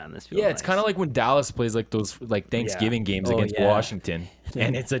 oh, man, this feels nice. It's kind of like when Dallas plays, like, those, like, Thanksgiving games against Washington,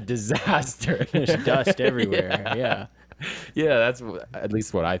 and it's a disaster. There's dust everywhere, yeah. Yeah, that's at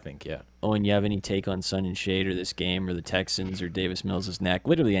least what I think, yeah. Oh, and you have any take on sun and shade or this game or the Texans or Davis Mills' neck?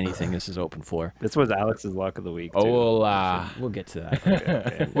 Literally anything. This is open floor. This was Alex's lock of the week, too. Oh, we'll get to that.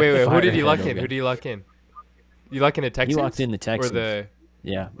 Okay. Wait. Who did you lock in? Who did you lock in? You lock in the Texans? He locked in the Texans. Or the...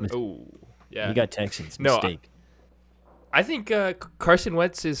 Yeah. Oh, yeah. He got Texans. No, mistake. I think Carson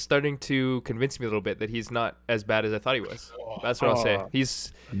Wentz is starting to convince me a little bit that he's not as bad as I thought he was. That's what I'll say.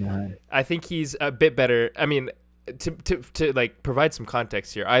 I think he's a bit better. I mean... To like provide some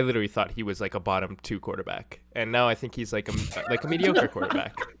context here, I literally thought he was like a bottom 2 quarterback, and now I think he's like a mediocre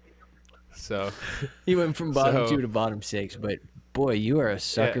quarterback. So he went from bottom 2 to bottom 6, but boy, you are a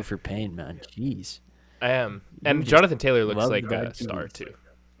sucker for pain, man. Jeez, I am. And Jonathan Taylor looks like a star too.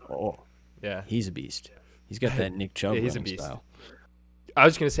 Oh, yeah, he's a beast. He's got that Nick Chubb he's a beast. style. I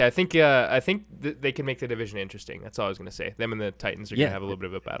was gonna say, I think they can make the division interesting. That's all I was gonna say. Them and the Titans are gonna have a little bit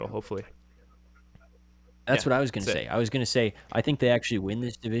of a battle, hopefully. That's Yeah, what I was going to that's say. it. I was going to say I think they actually win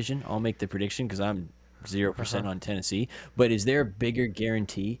this division. I'll make the prediction because I'm 0% on Tennessee. But is there a bigger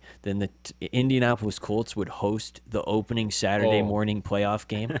guarantee than the Indianapolis Colts would host the opening Saturday Oh. morning playoff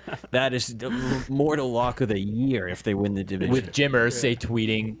game? That is the mortal lock of the year if they win the division. With Jim Irsay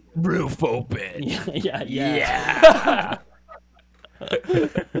tweeting, roof open. Yeah.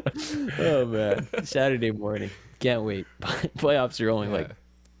 Oh man, Saturday morning, can't wait. Playoffs are only like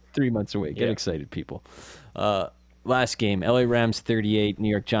 3 months away. Get excited, people. Last game, LA Rams 38, New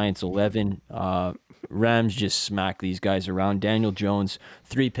York Giants 11. Rams just smacked these guys around. Daniel Jones,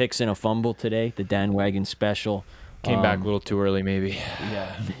 3 picks and a fumble today, the Dan Wagon special. Came back a little too early, maybe.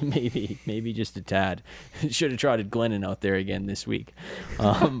 Yeah, maybe just a tad. Should have trotted Glennon out there again this week.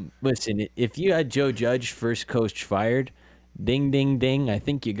 Listen, if you had Joe Judge first coach fired, ding, ding, ding, I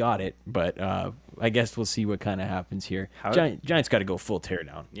think you got it. But I guess we'll see what kind of happens here. Giants got to go full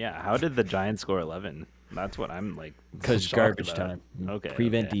teardown. Yeah, how did the Giants score 11? That's what I'm like. Because shocked garbage about. time. Okay.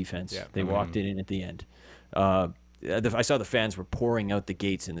 Prevent okay. defense. Yeah. They walked it in at the end. I saw the fans were pouring out the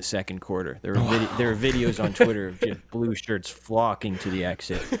gates in the second quarter. There were videos on Twitter of just blue shirts flocking to the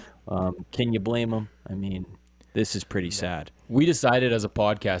exit. Can you blame them? I mean, this is pretty sad. We decided as a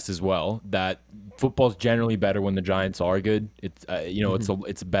podcast as well that football's generally better when the Giants are good. It's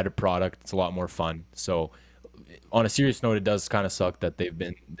it's a better product. It's a lot more fun. So, on a serious note, it does kind of suck that they've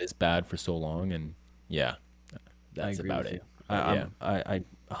been this bad for so long. And yeah, that's I agree about with it. you. I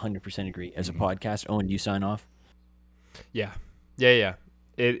 100% agree. As a podcast, Owen, do you sign off? Yeah. It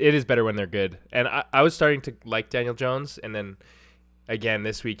is better when they're good. And I was starting to like Daniel Jones, and then again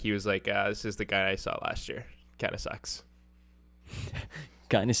this week he was like, this is the guy I saw last year. Kind of sucks.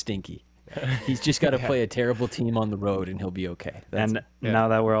 Kind of stinky. He's just got to play a terrible team on the road, and he'll be okay. Now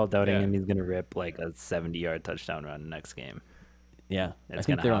that we're all doubting him, he's gonna rip like a 70-yard touchdown run next game. Yeah, I It's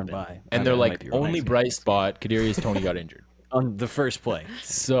think gonna they're on happen. bye. And I they're might like, be wrong. only bright spot, Kadarius Toney got injured. On the first play.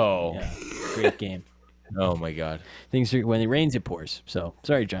 So, Yeah, great game. oh my God. Things are, when it rains, it pours. So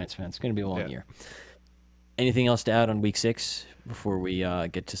sorry, Giants fans. It's going to be a long year. Anything else to add on Week 6 before we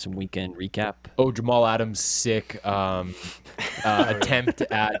get to some weekend recap? Oh, Jamal Adams' sick attempt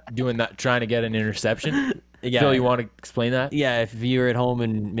at doing that, trying to get an interception. Yeah. Phil, you want to explain that? Yeah, if you were at home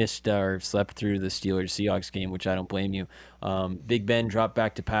and missed or slept through the Steelers-Seahawks game, which I don't blame you, Big Ben dropped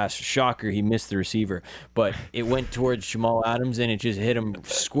back to pass. Shocker, he missed the receiver. But it went towards Jamal Adams, and it just hit him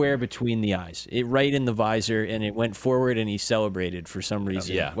square between the eyes. It right in the visor, and it went forward, and he celebrated for some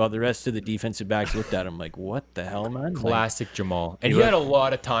reason. Yeah. While the rest of the defensive backs looked at him like, what the hell, man? Classic Jamal. And he had a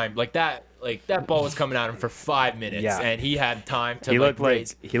lot of time. Like that ball was coming at him for 5 minutes, and he had time to He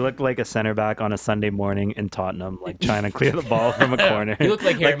looked like a center back on a Sunday morning in Tottenham, like trying to clear the ball from a corner. He looked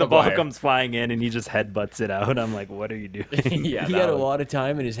like Harry the ball Maguire. comes flying in and he just headbutts it out. I'm like, what are you doing? Yeah, He had a lot of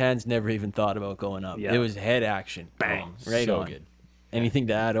time, and his hands never even thought about going up. Yeah. It was head action. Bang. Right so on. good. Anything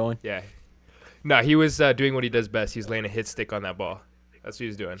to add, Owen? Yeah. No, he was doing what he does best. He was laying a hit stick on that ball. That's what he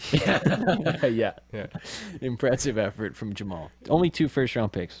was doing. Yeah. Yeah. Impressive effort from Jamal. Only 2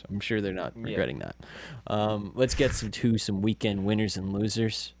 first-round picks. I'm sure they're not regretting that. Let's get to some weekend winners and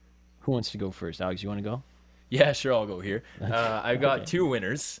losers. Who wants to go first? Alex, you want to go? Yeah, sure, I'll go here. I've got 2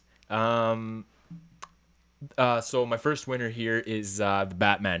 winners. So my first winner here is the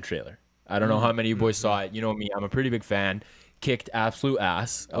Batman trailer. I don't know how many of you boys saw it. You know me, I'm a pretty big fan. Kicked absolute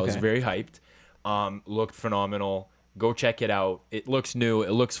ass. I was very hyped. Looked phenomenal. Go check it out. It looks new.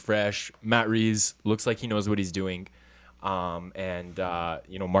 It looks fresh. Matt Reeves looks like he knows what he's doing. March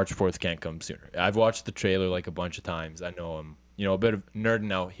 4th can't come sooner. I've watched the trailer like a bunch of times. I know I'm, a bit of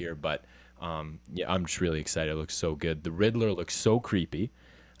nerding out here, but I'm just really excited. It looks so good. The Riddler looks so creepy.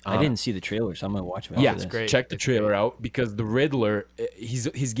 I didn't see the trailer, so I'm going to watch it. Yeah, it's great. Check the trailer out because the Riddler,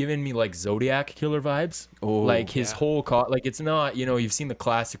 he's giving me like Zodiac killer vibes. Oh, like his whole like it's not, you've seen the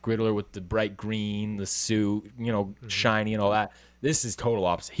classic Riddler with the bright green, the suit, shiny and all that. This is total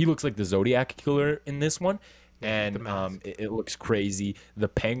opposite. He looks like the Zodiac killer in this one. And it looks crazy. The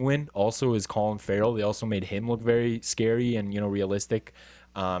Penguin also is Colin Farrell. They also made him look very scary and realistic.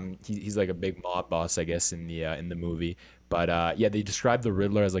 He's like a big mob boss, I guess, in the movie. But they describe the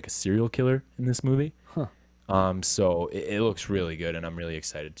Riddler as like a serial killer in this movie. Huh. So it looks really good, and I'm really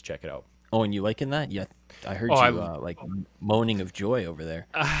excited to check it out. Oh, and you liking that? Yeah, I heard you like moaning of joy over there.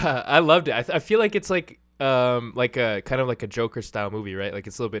 I loved it. I feel like it's like a kind of like a Joker style movie, right? Like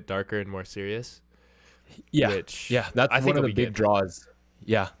it's a little bit darker and more serious. Yeah, Which that's I think one of will the be big good. draws.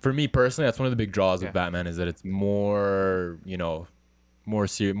 Yeah, for me personally, that's one of the big draws of Batman is that it's more, more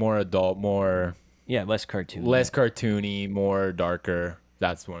serious, more adult, more less cartoon. less cartoony, more darker.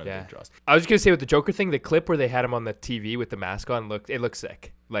 That's one of the big draws. I was just gonna say with the Joker thing, the clip where they had him on the TV with the mask on, it looks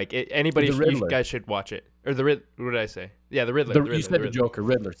sick. Like you guys should watch it. Or the Riddler. What did I say? Yeah, the Riddler. You said the Joker,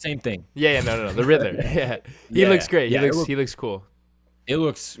 Riddler, same thing. Yeah, no, the Riddler. Yeah, he looks great. Yeah, He looks cool. It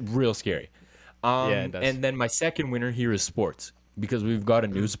looks real scary. Yeah, it does. And then my second winner here is sports, because we've got a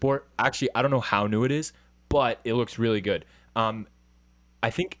new sport. Actually, I don't know how new it is, but it looks really good. I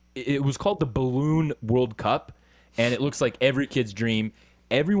think it was called the Balloon World Cup, and it looks like every kid's dream.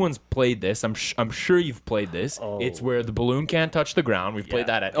 Everyone's played this. I'm sure you've played this. Oh. It's where the balloon can't touch the ground. We've played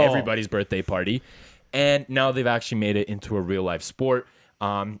that at everybody's birthday party. And now they've actually made it into a real life sport.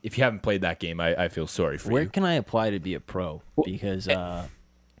 If you haven't played that game, I feel sorry for Where you. can I apply to be a pro? Because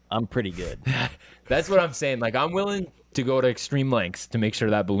I'm pretty good. That's what I'm saying. Like, I'm willing to go to extreme lengths to make sure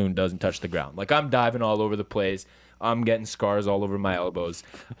that balloon doesn't touch the ground. Like, I'm diving all over the place. I'm getting scars all over my elbows.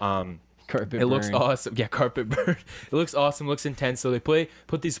 Carpet It looks burn. awesome. Yeah, carpet burn. It looks awesome. Looks intense. So they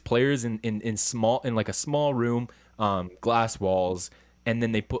put these players in like a small room, glass walls, and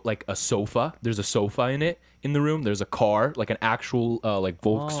then they put like a sofa. There's a sofa in the room. There's a car, like an actual like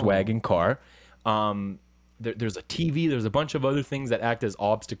Volkswagen car. There's a TV. There's a bunch of other things that act as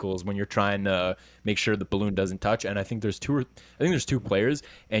obstacles when you're trying to make sure the balloon doesn't touch. And I think there's two players,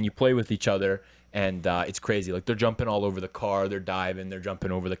 and you play with each other. And it's crazy. Like, they're jumping all over the car, they're diving, they're jumping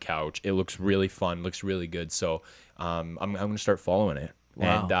over the couch. It looks really fun, looks really good. So I'm gonna start following it.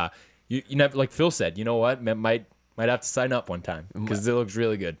 Wow. And you never, like Phil said, you know what? Might have to sign up one time, because it looks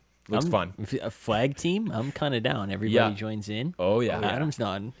really good. Looks fun. A flag team? I'm kind of down. Everybody Yeah. joins in. Oh yeah. Adam's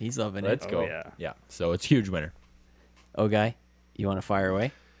nodding. He's loving Let's it. go. yeah. So it's a huge winner. Oh, guy, you want to fire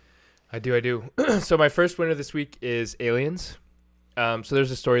away? I do. So my first winner this week is aliens. So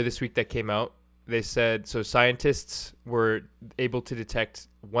there's a story this week that came out. They said, so scientists were able to detect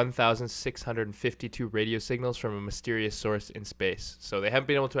 1,652 radio signals from a mysterious source in space. So they haven't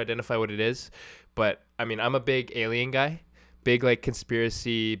been able to identify what it is, but I mean, I'm a big alien guy, big like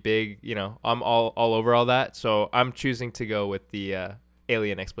conspiracy, big, I'm all over all that. So I'm choosing to go with the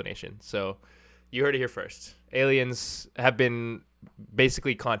alien explanation. So you heard it here first. Aliens have been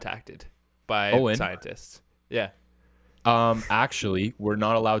basically contacted by scientists. Yeah. Actually, we're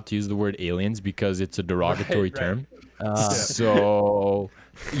not allowed to use the word aliens because it's a derogatory term. Uh, So,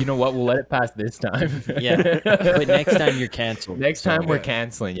 you know what? We'll let it pass this time. Yeah, but next time you're canceled. Next time we're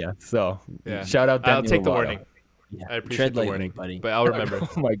canceling you. So, Yeah. shout out. I'll Daniel take the Lovato. warning. Yeah. I appreciate Tread the lightly, warning, buddy. but I'll remember.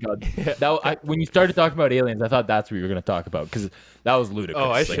 Oh my god! When you started talking about aliens, I thought that's what you were going to talk about, because that was ludicrous.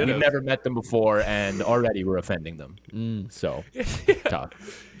 Oh, I Like, should've. we've never met them before, and already we're offending them. So, tough.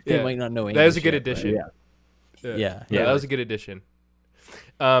 They might not know English. That was a good yet, but- addition. Yeah. Yeah, that was a good addition.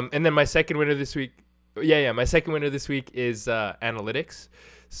 And then my second winner this week, my second winner this week is analytics.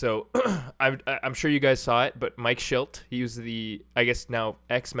 So I'm sure you guys saw it, but Mike Schilt, he was the, I guess now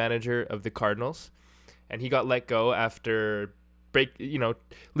ex-manager of the Cardinals, and he got let go after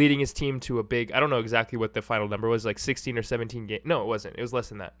leading his team to a big, I don't know exactly what the final number was, like 16 or 17 games. No, it wasn't. It was less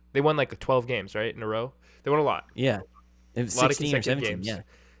than that. They won like 12 games, right, in a row. They won a lot. Yeah. It was A lot of 16 or consecutive 17, games. yeah.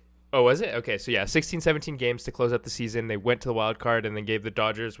 Oh, was it? Okay, so 16, 17 games to close out the season. They went to the wild card and then gave the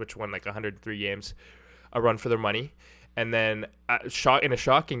Dodgers, which won like 103 games, a run for their money. And then in a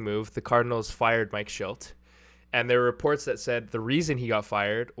shocking move, the Cardinals fired Mike Schilt. And there were reports that said the reason he got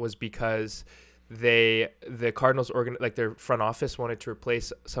fired was because the Cardinals their front office wanted to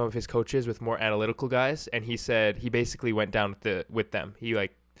replace some of his coaches with more analytical guys, and he said he basically went down with them. He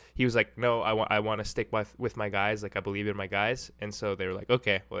was like, no, I want to stick with my guys. Like, I believe in my guys. And so they were like,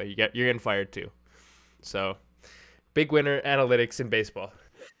 okay, well, you're getting fired too. So big winner, analytics in baseball.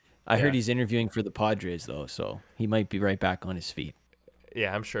 I heard he's interviewing for the Padres, though, so he might be right back on his feet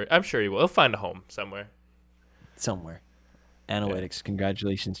Yeah, I'm sure he will. He'll find a home somewhere. somewhere. Analytics,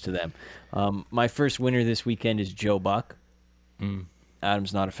 congratulations to them. My first winner this weekend is Joe Buck.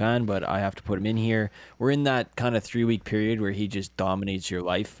 Adam's not a fan, but I have to put him in here. We're in that kind of 3-week period where he just dominates your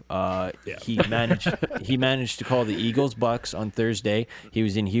life. He managed to call the Eagles Bucks on Thursday. He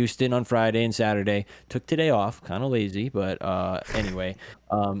was in Houston on Friday and Saturday. Took today off, kind of lazy, but anyway.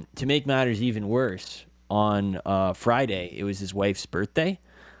 To make matters even worse, on Friday it was his wife's birthday.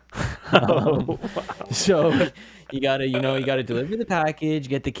 So you gotta deliver the package,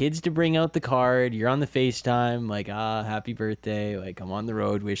 get the kids to bring out the card. You're on the FaceTime, like, happy birthday, like, I'm on the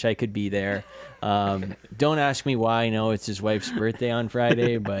road, wish I could be there. Don't ask me why I know it's his wife's birthday on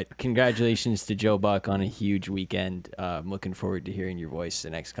Friday, but congratulations to Joe Buck on a huge weekend. I'm looking forward to hearing your voice the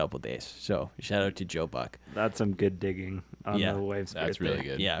next couple days. So shout out to Joe Buck. That's some good digging on the wife's That's birthday. really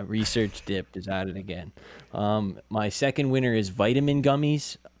good. Yeah, research dipped is at it again. My second winner is vitamin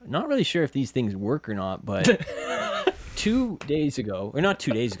gummies. Not really sure if these things work or not, but 2 days ago, or not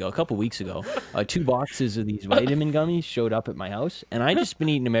 2 days ago, a couple weeks ago, 2 boxes of these vitamin gummies showed up at my house, and I just been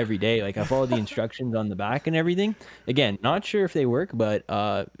eating them every day. Like I followed the instructions on the back and everything. Again, not sure if they work, but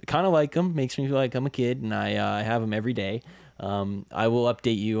kind of like them. Makes me feel like I'm a kid, and I have them every day. I will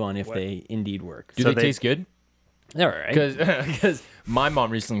update you on if they indeed work. Do So they taste good? They're all right. Because my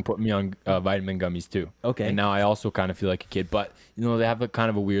mom recently put me on vitamin gummies too. Okay. And now I also kind of feel like a kid, but they have a kind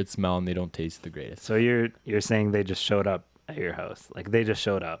of a weird smell and they don't taste the greatest. So you're saying they just showed up at your house? Like they just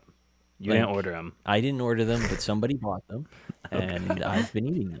showed up? You didn't order them? I didn't order them, but somebody bought them, and I've been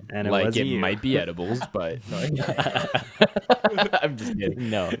eating them. And it Like wasn't it you. might be edibles, but I'm just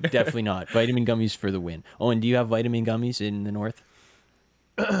kidding. No, definitely not. Vitamin gummies for the win. Oh, and do you have vitamin gummies in the north?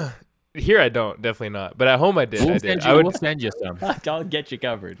 Here I don't, definitely not. But at home I did. We'll send you some. I'll get you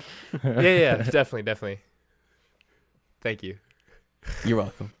covered. Yeah, definitely. Thank you. You're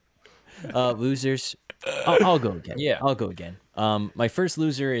welcome. Losers. I'll go again. Yeah. I'll go again. My first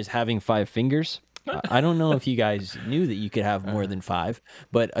loser is having 5 fingers. I don't know if you guys knew that you could have more than 5,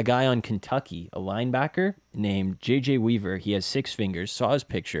 but a guy on Kentucky, a linebacker named J.J. Weaver, he has 6 fingers. Saw his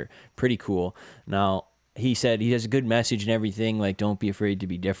picture. Pretty cool. Now, he said he has a good message and everything. Like, don't be afraid to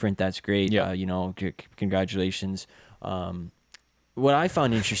be different. That's great. Yeah. Congratulations. What I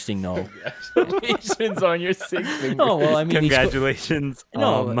found interesting, though. Congratulations on your 6 fingers. No, well, I mean, Congratulations.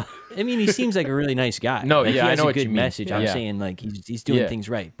 No, I mean, he seems like a really nice guy. No, Like, yeah, he I has know a what good you mean. message. I'm Yeah. saying like he's doing Yeah. things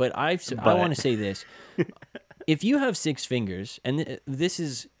right. But I want to say this: if you have 6 fingers, and this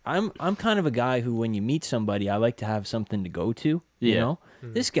is, I'm kind of a guy who, when you meet somebody, I like to have something to go to. You Yeah. know,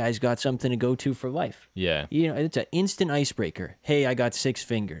 this guy's got something to go to for life. Yeah. It's an instant icebreaker. Hey, I got 6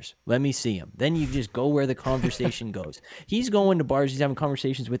 fingers. Let me see them. Then you just go where the conversation goes. He's going to bars. He's having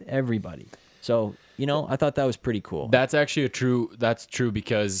conversations with everybody. So, I thought that was pretty cool. That's actually that's true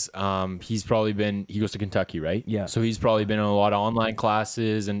because he goes to Kentucky, right? Yeah. So he's probably been in a lot of online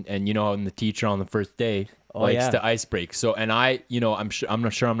classes and and the teacher on the first day likes to ice break. So, and I'm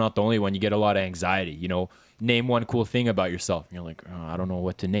not sure I'm not the only one. You get a lot of anxiety, name one cool thing about yourself. And you're like, oh, I don't know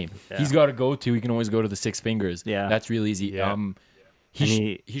what to name. Yeah. He's got to go to, he can always go to the 6 fingers. Yeah. That's real easy. Yeah.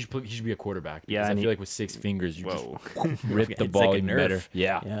 He should be a quarterback. Yeah, Because I and feel like with 6 fingers, you Whoa. just rip the It's ball like a even nerf. better.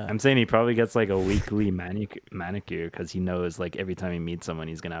 Yeah. Yeah. I'm saying he probably gets like a weekly manicure because he knows like every time he meets someone,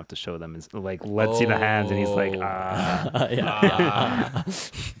 he's going to have to show them his, like, let's see the hands. And he's like,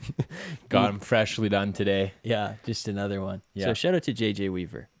 Got him freshly done today. Yeah, just another one. Yeah. So shout out to JJ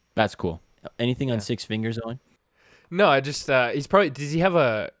Weaver. That's cool. Anything on 6 fingers, Owen? No, I just does he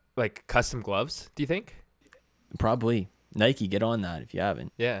have custom gloves, do you think? Probably. Nike, get on that if you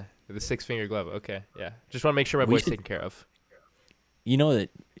haven't. Yeah, the 6-finger glove. Okay, yeah. Just want to make sure my We boy's should- taken care of. You know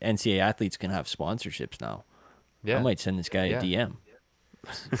that NCAA athletes can have sponsorships now. Yeah. I might send this guy a DM.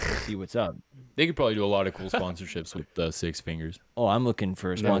 See what's up. They could probably do a lot of cool sponsorships with the 6 fingers. Oh, I'm looking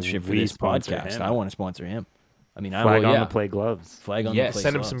for a sponsorship for we this sponsor podcast. him. I want to sponsor him. I mean, I flag will. on yeah. the play gloves. Flag on Yeah, the play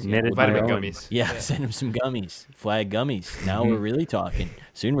Send him gloves. some Knitted by vitamin our own. gummies. Yeah, send him some gummies. Flag gummies. Now we're really talking.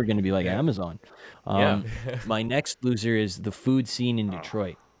 Soon we're going to be like Amazon. My next loser is the food scene in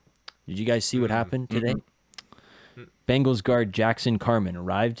Detroit. Did you guys see what happened today? Bengals guard Jackson Carman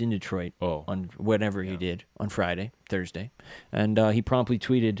arrived in Detroit on whatever he did on Thursday, and he promptly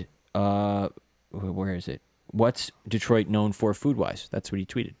tweeted, where is it? What's Detroit known for food-wise? That's what he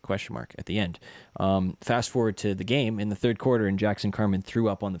tweeted, ? At the end. Fast forward to the game in the third quarter, and Jackson Carman threw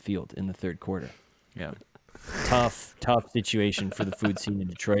up on the field in the third quarter. Yeah. Tough situation for the food scene in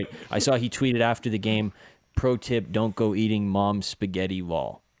Detroit. I saw he tweeted after the game, pro tip, don't go eating mom's spaghetti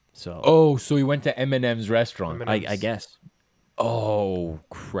lol. So Oh, so he went to Eminem's restaurant. M&M's. I guess Oh,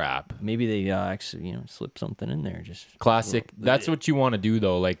 crap. maybe they actually slipped something in there. Just Classic. That's what you want to do,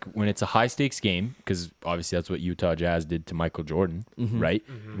 though. Like, when it's a high-stakes game, because obviously that's what Utah Jazz did to Michael Jordan, right?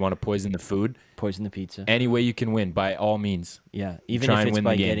 You want to poison the food. poison the pizza. Any way you can win, by all means. Yeah, even Try if and it's win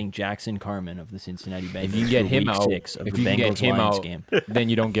by the game. getting Jackson Carman of the Cincinnati Bengals If you get for him week out, 6 of if the you can get Bengals him Lions out, game. then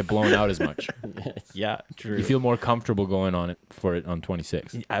you don't get blown out as much. Yeah, true. You feel more comfortable going on it for it on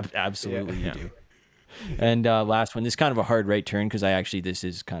 26. Absolutely, Yeah. you do. And last one, this is kind of a hard right turn because this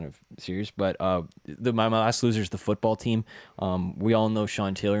is kind of serious, but my last loser is the football team. We all know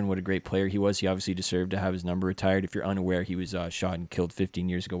Sean Taylor and what a great player he was. He obviously deserved to have his number retired. If you're unaware, he was shot and killed 15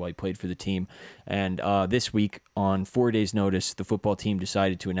 years ago while he played for the team. And this week, on 4 days' notice, the football team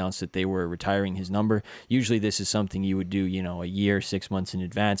decided to announce that they were retiring his number. Usually this is something you would do, a year, 6 months in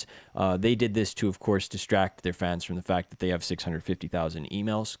advance. They did this to, of course, distract their fans from the fact that they have 650,000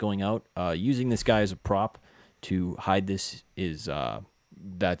 emails going out. Using this guy as a prop to hide this is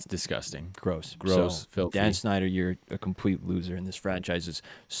That's disgusting. Gross. Gross, So, filthy. Dan Snyder, you're a complete loser, and this franchise is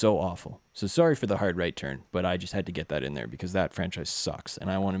so awful. So sorry for the hard right turn, but I just had to get that in there because that franchise sucks, and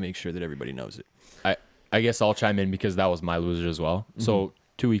I want to make sure that everybody knows it. I guess I'll chime in because that was my loser as well. So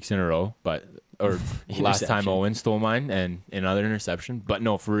 2 weeks in a row, or last time Owen stole mine and another interception. But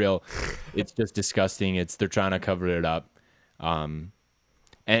no, for real, it's just disgusting. They're trying to cover it up.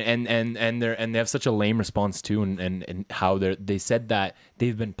 And they have such a lame response too, and how they said that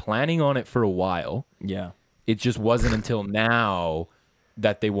they've been planning on it for a while. Yeah. It just wasn't until now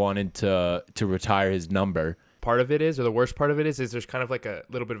that they wanted to retire his number. Part of it is, or the worst part of it is there's kind of like a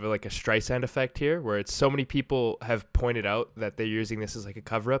little bit of like a Streisand effect here, where it's so many people have pointed out that they're using this as like a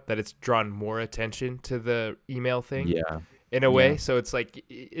cover up that it's drawn more attention to the email thing. Yeah. In a way, so it's like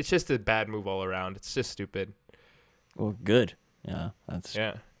it's just a bad move all around. It's just stupid. Well, good. Yeah, that's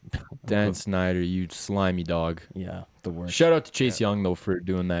Dan Snyder, you slimy dog. Yeah, the worst. Shout out to Chase Young though for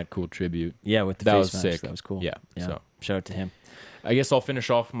doing that cool tribute. Yeah, with the that face was mask. sick. That was cool. Yeah. So shout out to him. I guess I'll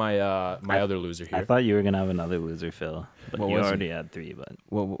finish off my other loser here. I thought you were gonna have another loser, Phil, but What you was already had 3. But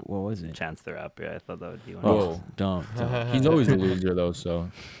What was it? Chance the Rapper, I thought that would be one. Oh, don't. He's always a loser though, so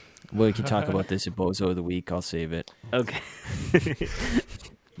We can talk about this at Bozo of the Week. I'll save it. Okay.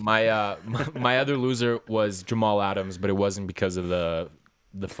 my other loser was Jamal Adams, but it wasn't because of the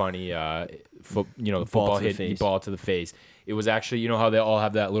funny the football hit ball to the face. It was actually, you know how they all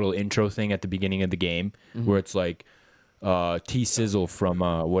have that little intro thing at the beginning of the game where it's like T Sizzle from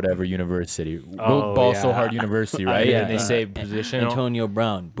whatever university, ball so hard university, right? Yeah, and they say position Antonio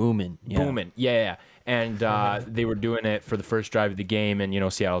Brown, booming. yeah. And they were doing it for the first drive of the game,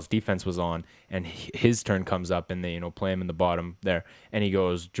 and Seattle's defense was on, and his turn comes up, and they play him in the bottom there, and he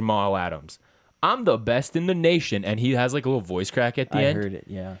goes, Jamal Adams, I'm the best in the nation, and he has like a little voice crack at the end. I heard it.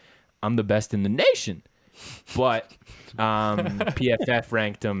 Yeah. I'm the best in the nation, but PFF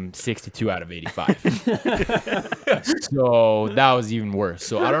ranked him 62 out of 85. So that was even worse.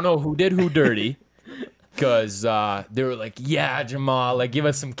 So I don't know who did who dirty, because they were like, yeah, Jamal, like give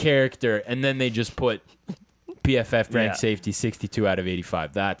us some character, and then they just put PFF ranked safety 62 out of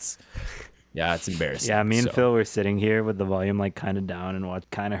 85. That's embarrassing. Yeah, me and Phil were sitting here with the volume like kind of down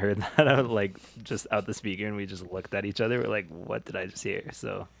and kind of heard that out like just out the speaker, and we just looked at each other. We're like, what did I just hear?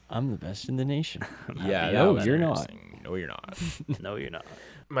 So I'm the best in the nation. Yeah, no, you're not. No, you're not. No, you're not.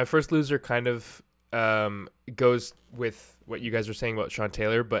 My first loser kind of goes with what you guys were saying about Sean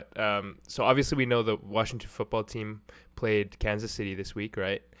Taylor, but so obviously we know the Washington football team played Kansas City this week,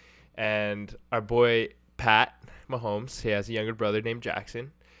 right? And our boy Pat Mahomes, he has a younger brother named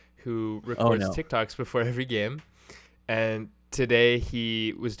Jackson who records TikToks before every game. And today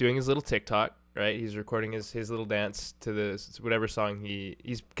he was doing his little TikTok, right? He's recording his little dance to the whatever song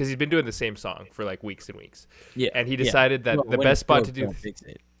he's because he's been doing the same song for like weeks and weeks. Yeah. And he decided that the best spot to do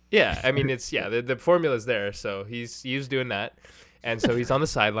yeah, I mean the formula's there, so he was doing that. And so he's on the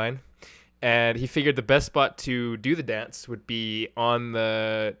sideline, and he figured the best spot to do the dance would be on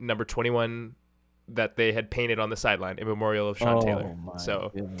the number 21 that they had painted on the sideline in memorial of Sean Taylor.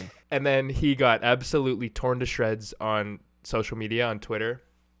 So goodness. And then he got absolutely torn to shreds on social media, on Twitter.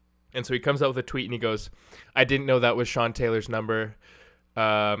 And so he comes out with a tweet and he goes, I didn't know that was Sean Taylor's number.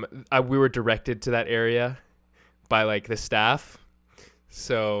 We were directed to that area by like the staff.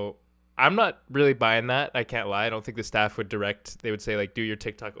 So I'm not really buying that. I can't lie. I don't think the staff would direct. They would say like, do your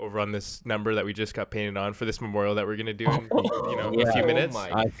TikTok over on this number that we just got painted on for this memorial that we're going to do in a few minutes.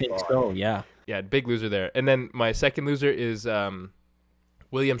 I think so. Yeah. Yeah. Big loser there. And then my second loser is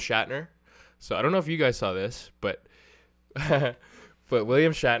William Shatner. So I don't know if you guys saw this, but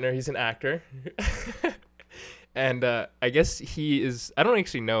William Shatner, he's an actor. And I guess he is. I don't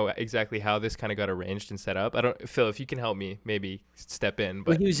actually know exactly how this kind of got arranged and set up. Phil, if you can help me, maybe step in.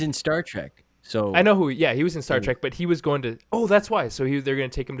 But well, he was in Star Trek, so I know who. Yeah, he was in Star Trek, but he was going to. Oh, that's why. So they're going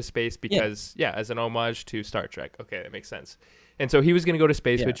to take him to space because as an homage to Star Trek. Okay, that makes sense. And so he was going to go to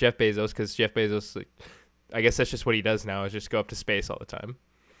space with Jeff Bezos because Jeff Bezos, like, I guess that's just what he does now, is just go up to space all the time.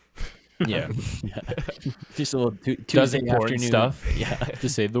 Yeah. Just a little Tuesday afternoon stuff. Yeah, to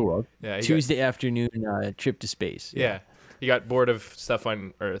save the world. Yeah, Tuesday afternoon trip to space. Yeah. He got bored of stuff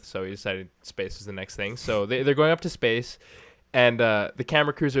on Earth, so he decided space was the next thing. So they're going up to space, and the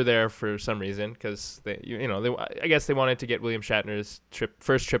camera crews are there for some reason because I guess they wanted to get William Shatner's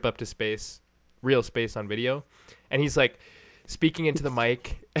first trip up to space, real space on video, and he's like speaking into the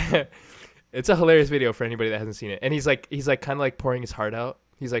mic. It's a hilarious video for anybody that hasn't seen it, and he's like kind of like pouring his heart out.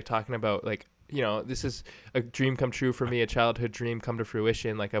 He's like talking about like, this is a dream come true for me, a childhood dream come to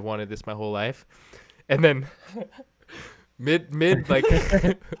fruition. Like I've wanted this my whole life. And then mid like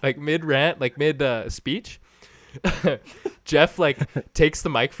like mid rant, like mid speech, Jeff like takes the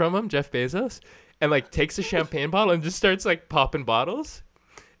mic from him, Jeff Bezos, and like takes a champagne bottle and just starts like popping bottles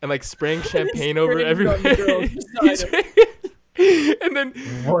and like spraying champagne over everywhere. And then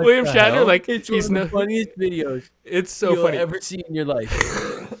What William the Shatner, hell? like, it's he's one of the funniest videos it's so you'll funny. ever see in your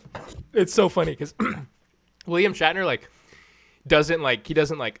life. It's so funny because William Shatner like doesn't like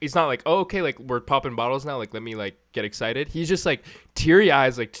he's not like, oh, okay, like we're popping bottles now, like let me like get excited. He's just like teary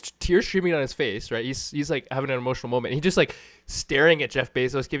eyes, like tears streaming on his face, right? He's like having an emotional moment. He just like staring at Jeff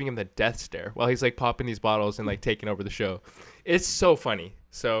Bezos, giving him the death stare while he's like popping these bottles and like taking over the show. It's so funny.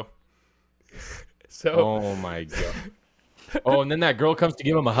 So Oh my god. Oh, and then that girl comes to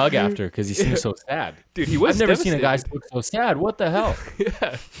give him a hug after because he seems so sad. dude, he was I've never seen a guy devastated. look so sad. What the hell?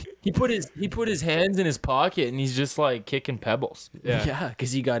 Yeah. He put his hands in his pocket and he's just like kicking pebbles. Yeah.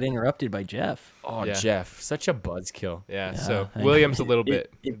 Because he got interrupted by Jeff. Oh, Yeah. Jeff, such a buzzkill. Yeah, Yeah, so I- Williams a little it-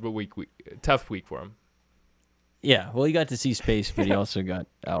 bit tough week for him. Yeah, well, he got to see space, but he also got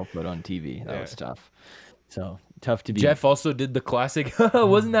output on TV. That Yeah. was tough. So tough to be. Jeff also did the classic.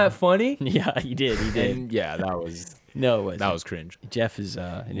 Wasn't that funny? Yeah, he did. He did. And yeah, that was No, it wasn't. that was cringe. Jeff is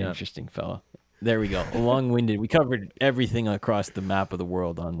an Yeah. interesting fella. There we go. Long-winded. We covered everything across the map of the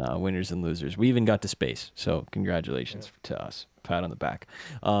world on winners and losers. We even got to space. So congratulations to us. Pat on the back.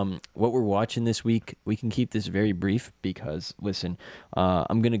 What we're watching this week, we can keep this very brief because, listen,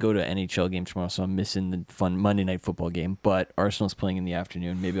 I'm going to go to an NHL game tomorrow, so I'm missing the fun Monday Night Football game. But Arsenal's playing in the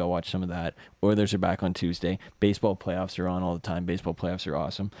afternoon. Maybe I'll watch some of that. Oilers are back on Tuesday. Baseball playoffs are on all the time. Baseball playoffs are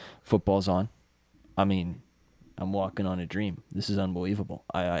awesome. Football's on. I mean, I'm walking on a dream. This is unbelievable.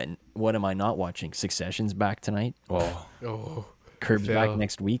 I what am I not watching? Succession's back tonight. Oh, Curb's Phil. back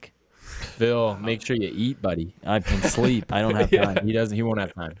next week. Phil, make sure you eat, buddy. I can sleep. I don't have time. He won't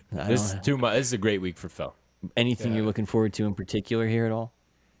have time. I This don't is have- too much. This is a great week for Phil. Anything you're looking forward to in particular here at all?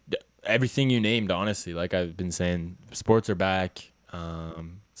 Everything you named, honestly. Like I've been saying, sports are back.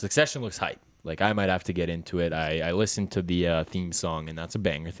 Succession looks hype. Like I might have to get into it. I listened to the theme song, and that's a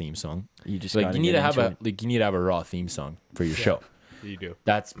banger theme song. You just Like gotta you need get to have into you need to have a raw theme song for your show. you do.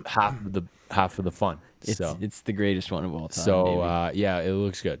 That's half of the fun. It's the greatest one of all time. So maybe. yeah, it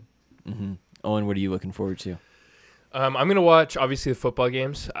looks good. Owen, what are you looking forward to? I'm gonna watch obviously the football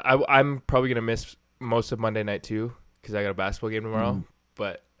games. I'm probably gonna miss most of Monday night too because I got a basketball game tomorrow.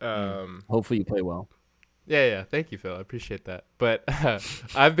 But Hopefully you play well. yeah. Thank you, Phil. I appreciate that. But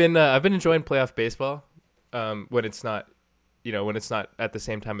I've been enjoying playoff baseball when it's not at the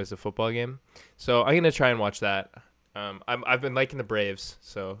same time as a football game. So I'm gonna try and watch that. I've been liking the Braves,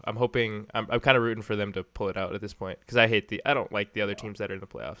 so I'm hoping I'm kind of rooting for them to pull it out at this point because I don't like the other teams that are in the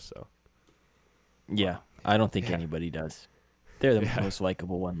playoffs. So Yeah, I don't think Yeah. anybody does. They're the Yeah. most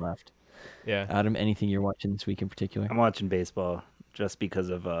likable one left. yeah, Adam, anything you're watching this week in particular? I'm watching baseball just because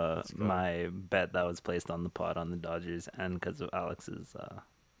of go. my bet that was placed on the pot on the Dodgers and because of Alex's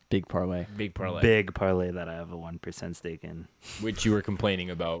Big parlay. Big parlay, big parlay that I have a 1% stake in. which you were complaining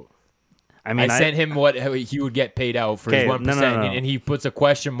about. I mean, I sent him what he would get paid out for his Okay, 1%, no. and he puts a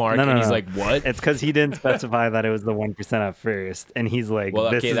question mark, No, and he's no. like, "What?" It's because he didn't specify that it was the 1% at first, and he's like, Well,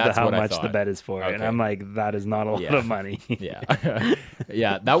 "This okay, is that's how what I much the thought. bet is for," and Okay. I'm like, "That is not a lot Yeah. of money." Yeah,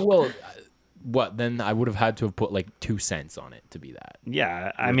 yeah. That will. What then? I would have had to have put like 2 cents on it to be that.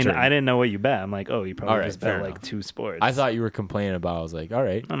 Yeah, I mean, Return. I didn't know what you bet. I'm like, "Oh, you probably Alright, just fair bet like enough. 2 sports." I thought you were complaining about. I was like, all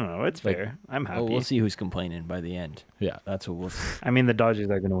right, No, it's Like- fair. I'm happy. Oh, we'll see who's complaining by the end. yeah. That's what we'll see. I mean, the Dodgers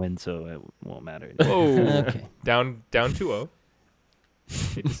are gonna win, so it won't matter. Whoa, Okay. down 2-0.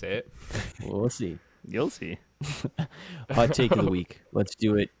 Hate to say it. Well, we'll see. You'll see. Hot take of the week. Let's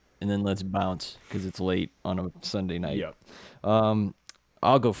do it, and then let's bounce because it's late on a Sunday night. Yep.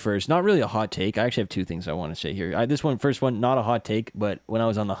 I'll go first. Not really a hot take. I actually have 2 things I want to say here. First one, not a hot take, but when I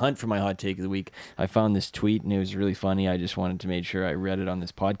was on the hunt for my hot take of the week, I found this tweet, and it was really funny. I just wanted to make sure I read it on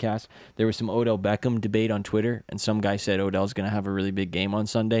this podcast. There was some Odell Beckham debate on Twitter, and some guy said Odell's going to have a really big game on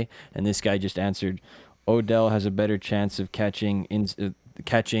Sunday, and this guy just answered, Odell has a better chance of catching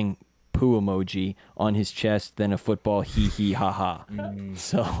poo emoji on his chest than a football hee hee ha ha.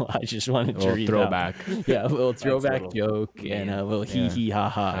 So I just wanted to Little read throwback. That. Yeah, a little throwback little joke and a little hee hee ha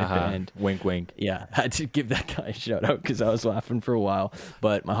ha at the end. Wink, wink. Yeah, I had to give that guy a shout out because I was laughing for a while.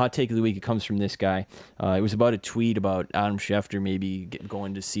 But my hot take of the week, it comes from this guy. It was about a tweet about Adam Schefter maybe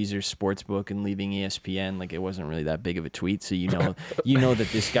going to Caesars Sportsbook and leaving ESPN. Like, it wasn't really that big of a tweet, so you know that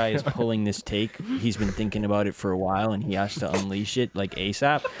this guy is pulling this take. He's been thinking about it for a while, and he has to unleash it like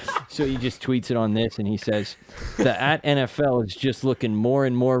ASAP. So he just tweets it on this, and he says, "The at NFL is just looking more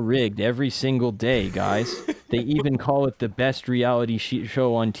and more rigged every single day, guys. They even call it the best reality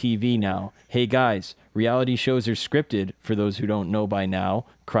show on TV now. Hey, guys, reality shows are scripted, for those who don't know by now.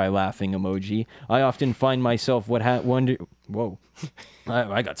 Cry laughing emoji. I often find myself Whoa.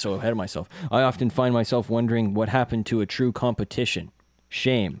 I got so ahead of myself. I often find myself wondering what happened to a true competition.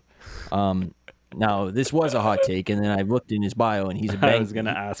 Shame." Now, this was a hot take, and then I looked in his bio, and he's a I was going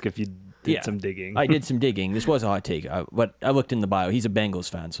to ask if you did some digging. I did some digging. This was a hot take, but I looked in the bio. He's a Bengals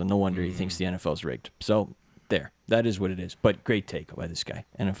fan, so no wonder he thinks the NFL's rigged. So, there. That is what it is. But great take by this guy.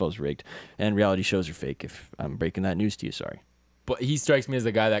 NFL's rigged, and reality shows are fake. If I'm breaking that news to you, sorry. But he strikes me as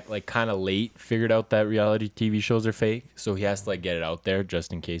the guy that like kind of late figured out that reality TV shows are fake, so he has to like get it out there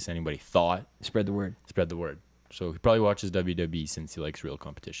just in case anybody thought. Spread the word. Spread the word. So he probably watches WWE since he likes real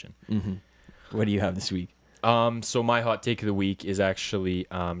competition. Mm-hmm. What do you have this week? So my hot take of the week is actually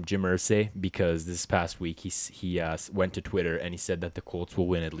Jim Irsay, because this past week he went to Twitter and he said that the Colts will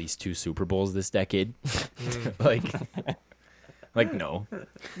win at least 2 Super Bowls this decade. Like no,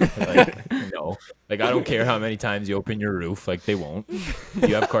 no. Like I don't care how many times you open your roof, like they won't.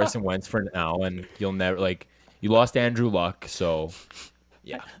 You have Carson Wentz for now, and you'll never you lost Andrew Luck, so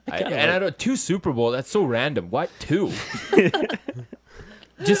yeah. And I don't 2 Super Bowl. That's so random. What 2?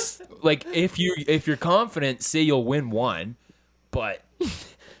 Just like if you're confident, say you'll win 1, but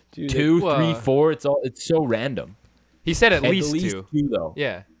Dude, 2, 3, 4. It's so random. He said at least 2 though.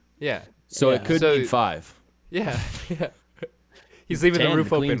 Yeah. So it could be 5. Yeah. He's leaving the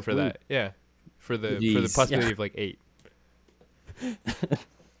roof open for that. Yeah. For the possibility of like 8.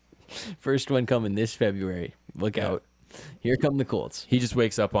 First one coming this February. Look out. Here come the Colts. He just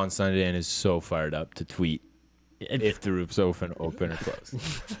wakes up on Sunday and is so fired up to tweet if the roof's open or closed.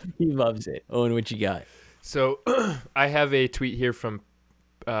 He loves it. Owen, what you got? So I have a tweet here from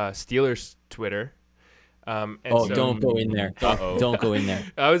Steelers Twitter. Don't go in there. Don't go in there.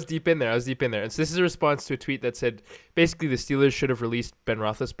 I was deep in there. And so this is a response to a tweet that said, basically the Steelers should have released Ben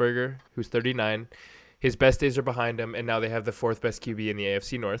Roethlisberger, who's 39. His best days are behind him, and now they have the 4th best QB in the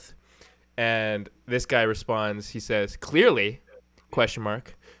AFC North. And this guy responds, he says, clearly, ?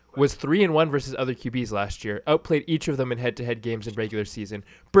 Was 3-1 versus other QBs last year, outplayed each of them in head-to-head games in regular season.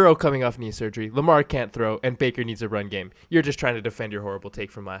 Burrow coming off knee surgery, Lamar can't throw, and Baker needs a run game. You're just trying to defend your horrible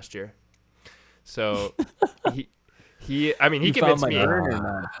take from last year. So he convinced me.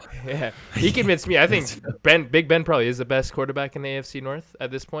 Yeah, he convinced me. I think Big Ben probably is the best quarterback in the AFC North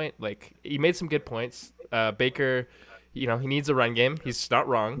at this point. Like he made some good points. Baker, he needs a run game. He's not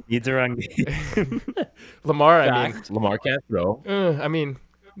wrong. Needs a run game. Lamar, Lamar can't throw.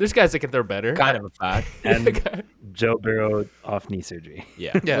 There's guys that can throw better. Kind of a fact. And Joe Burrow off knee surgery.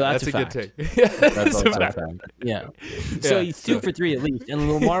 Yeah, well, that's a good take. That's a fact. Yeah. So he's 2 for 3 at least, and the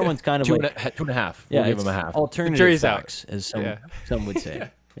Lamar one's kind of 2.5. We'll give him a half. Alternative facts, as some would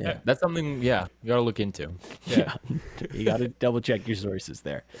say. Yeah, that's something. Yeah, you gotta look into. Yeah, you gotta double check your sources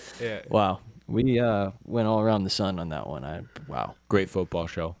there. Yeah. Wow. We went all around the sun on that one. Wow. Great football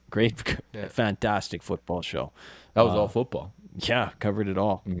show. Fantastic football show. That was all football. Yeah, covered it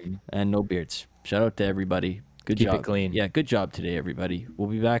all. Mm-hmm. And no beards. Shout out to everybody. Good job. Keep it clean. Yeah, good job today, everybody. We'll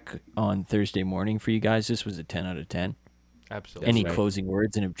be back on Thursday morning for you guys. This was a 10 out of 10. Absolutely. Any closing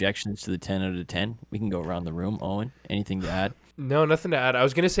words and objections to the 10 out of 10? We can go around the room. Owen, anything to add? No, nothing to add. I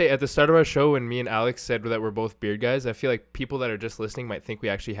was going to say at the start of our show when me and Alex said that we're both beard guys, I feel like people that are just listening might think we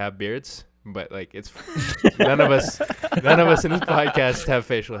actually have beards. But like it's none of us in this podcast have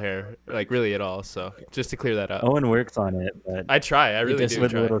facial hair, like really at all. So just to clear that up. Owen works on it, but I try. I really do with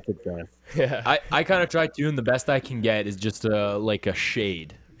try. little success. Yeah. I kind of try too, and the best I can get is just like a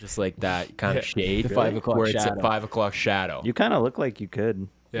shade, just like that kind of shade. The 5 o'clock where shadow. It's a 5 o'clock shadow. You kind of look like you could.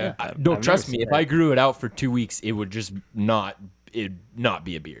 Yeah. Don't trust me. If I grew it out for 2 weeks, it would just not be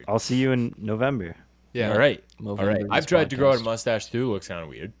a beard. I'll see you in November. Yeah. All right. November, all right. I've tried to grow out a mustache too. Looks kind of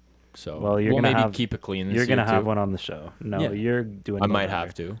weird. So you're gonna maybe keep it clean. You're gonna have too. one on the show. No, you're doing. I might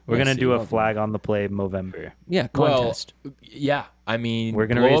have to. We're gonna do a flag on the play Movember. Yeah, contest. Well, yeah. I mean, we're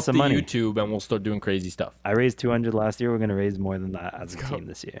gonna blow raise up some the money. YouTube, and we'll start doing crazy stuff. I raised 200 last year. We're gonna raise more than that as a team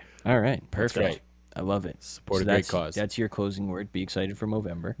this year. All right, perfect. Right. I love it. Support a great cause. That's your closing word. Be excited for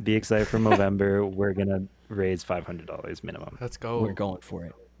Movember. Be excited for Movember. We're gonna raise $500 minimum. Let's go. We're going for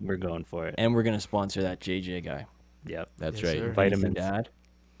it. We're going for it. And we're gonna sponsor that JJ guy. Yep, that's yes, right. Sir. Vitamins. Dad.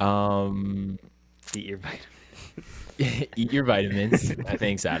 Eat your vitamins. Eat your vitamins.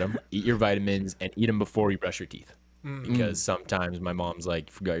 Thanks, Adam. Eat your vitamins and eat them before you brush your teeth. Because sometimes my mom's like,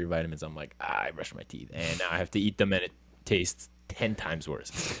 "You forgot your vitamins." I'm like, "I brush my teeth, and now I have to eat them, and it tastes 10 times worse.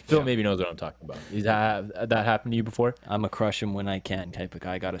 Phil maybe knows what I'm talking about. Is that happened to you before? I'm a crush him when I can type of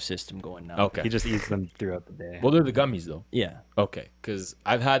guy. I got a system going now. Okay. He just eats them throughout the day. Well, they're the gummies though. Yeah. Okay, because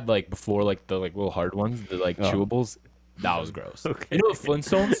I've had like before, like the like little hard ones, the like chewables. That was gross. Okay. You know the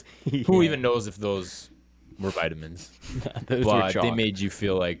Flintstones? Who Yeah. even knows if those were vitamins? Those were But they chalk. made you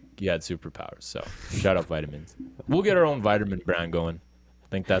feel like you had superpowers. So shout out vitamins. We'll get our own vitamin brand going. I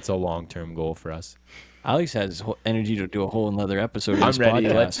think that's a long-term goal for us. Alex has energy to do a whole another episode of I'm this ready.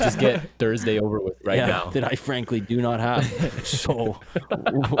 podcast. Let's just get Thursday over with now. That I frankly do not have. So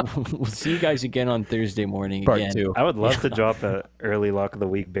we'll see you guys again on Thursday morning. Part again. 2. I would love to drop a early lock of the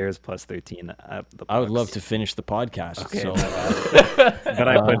week, Bears plus 13 at the I would Bucks. love to finish the podcast. Okay, So but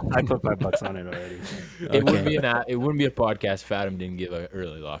I put $5 on it already. It wouldn't be it wouldn't be a podcast if Adam didn't give an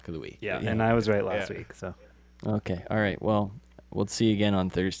early lock of the week. Yeah, and I was right last Yeah. week. So okay, all right. Well, we'll see you again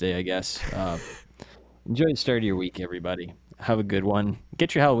on Thursday, I guess. Enjoy the start of your week, everybody. Have a good one.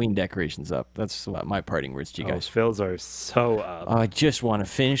 Get your Halloween decorations up. That's what my parting words to you guys. Phil's are so up. I just want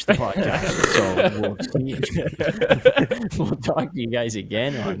to finish the podcast. So we'll talk to you guys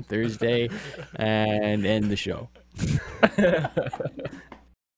again on Thursday and end the show.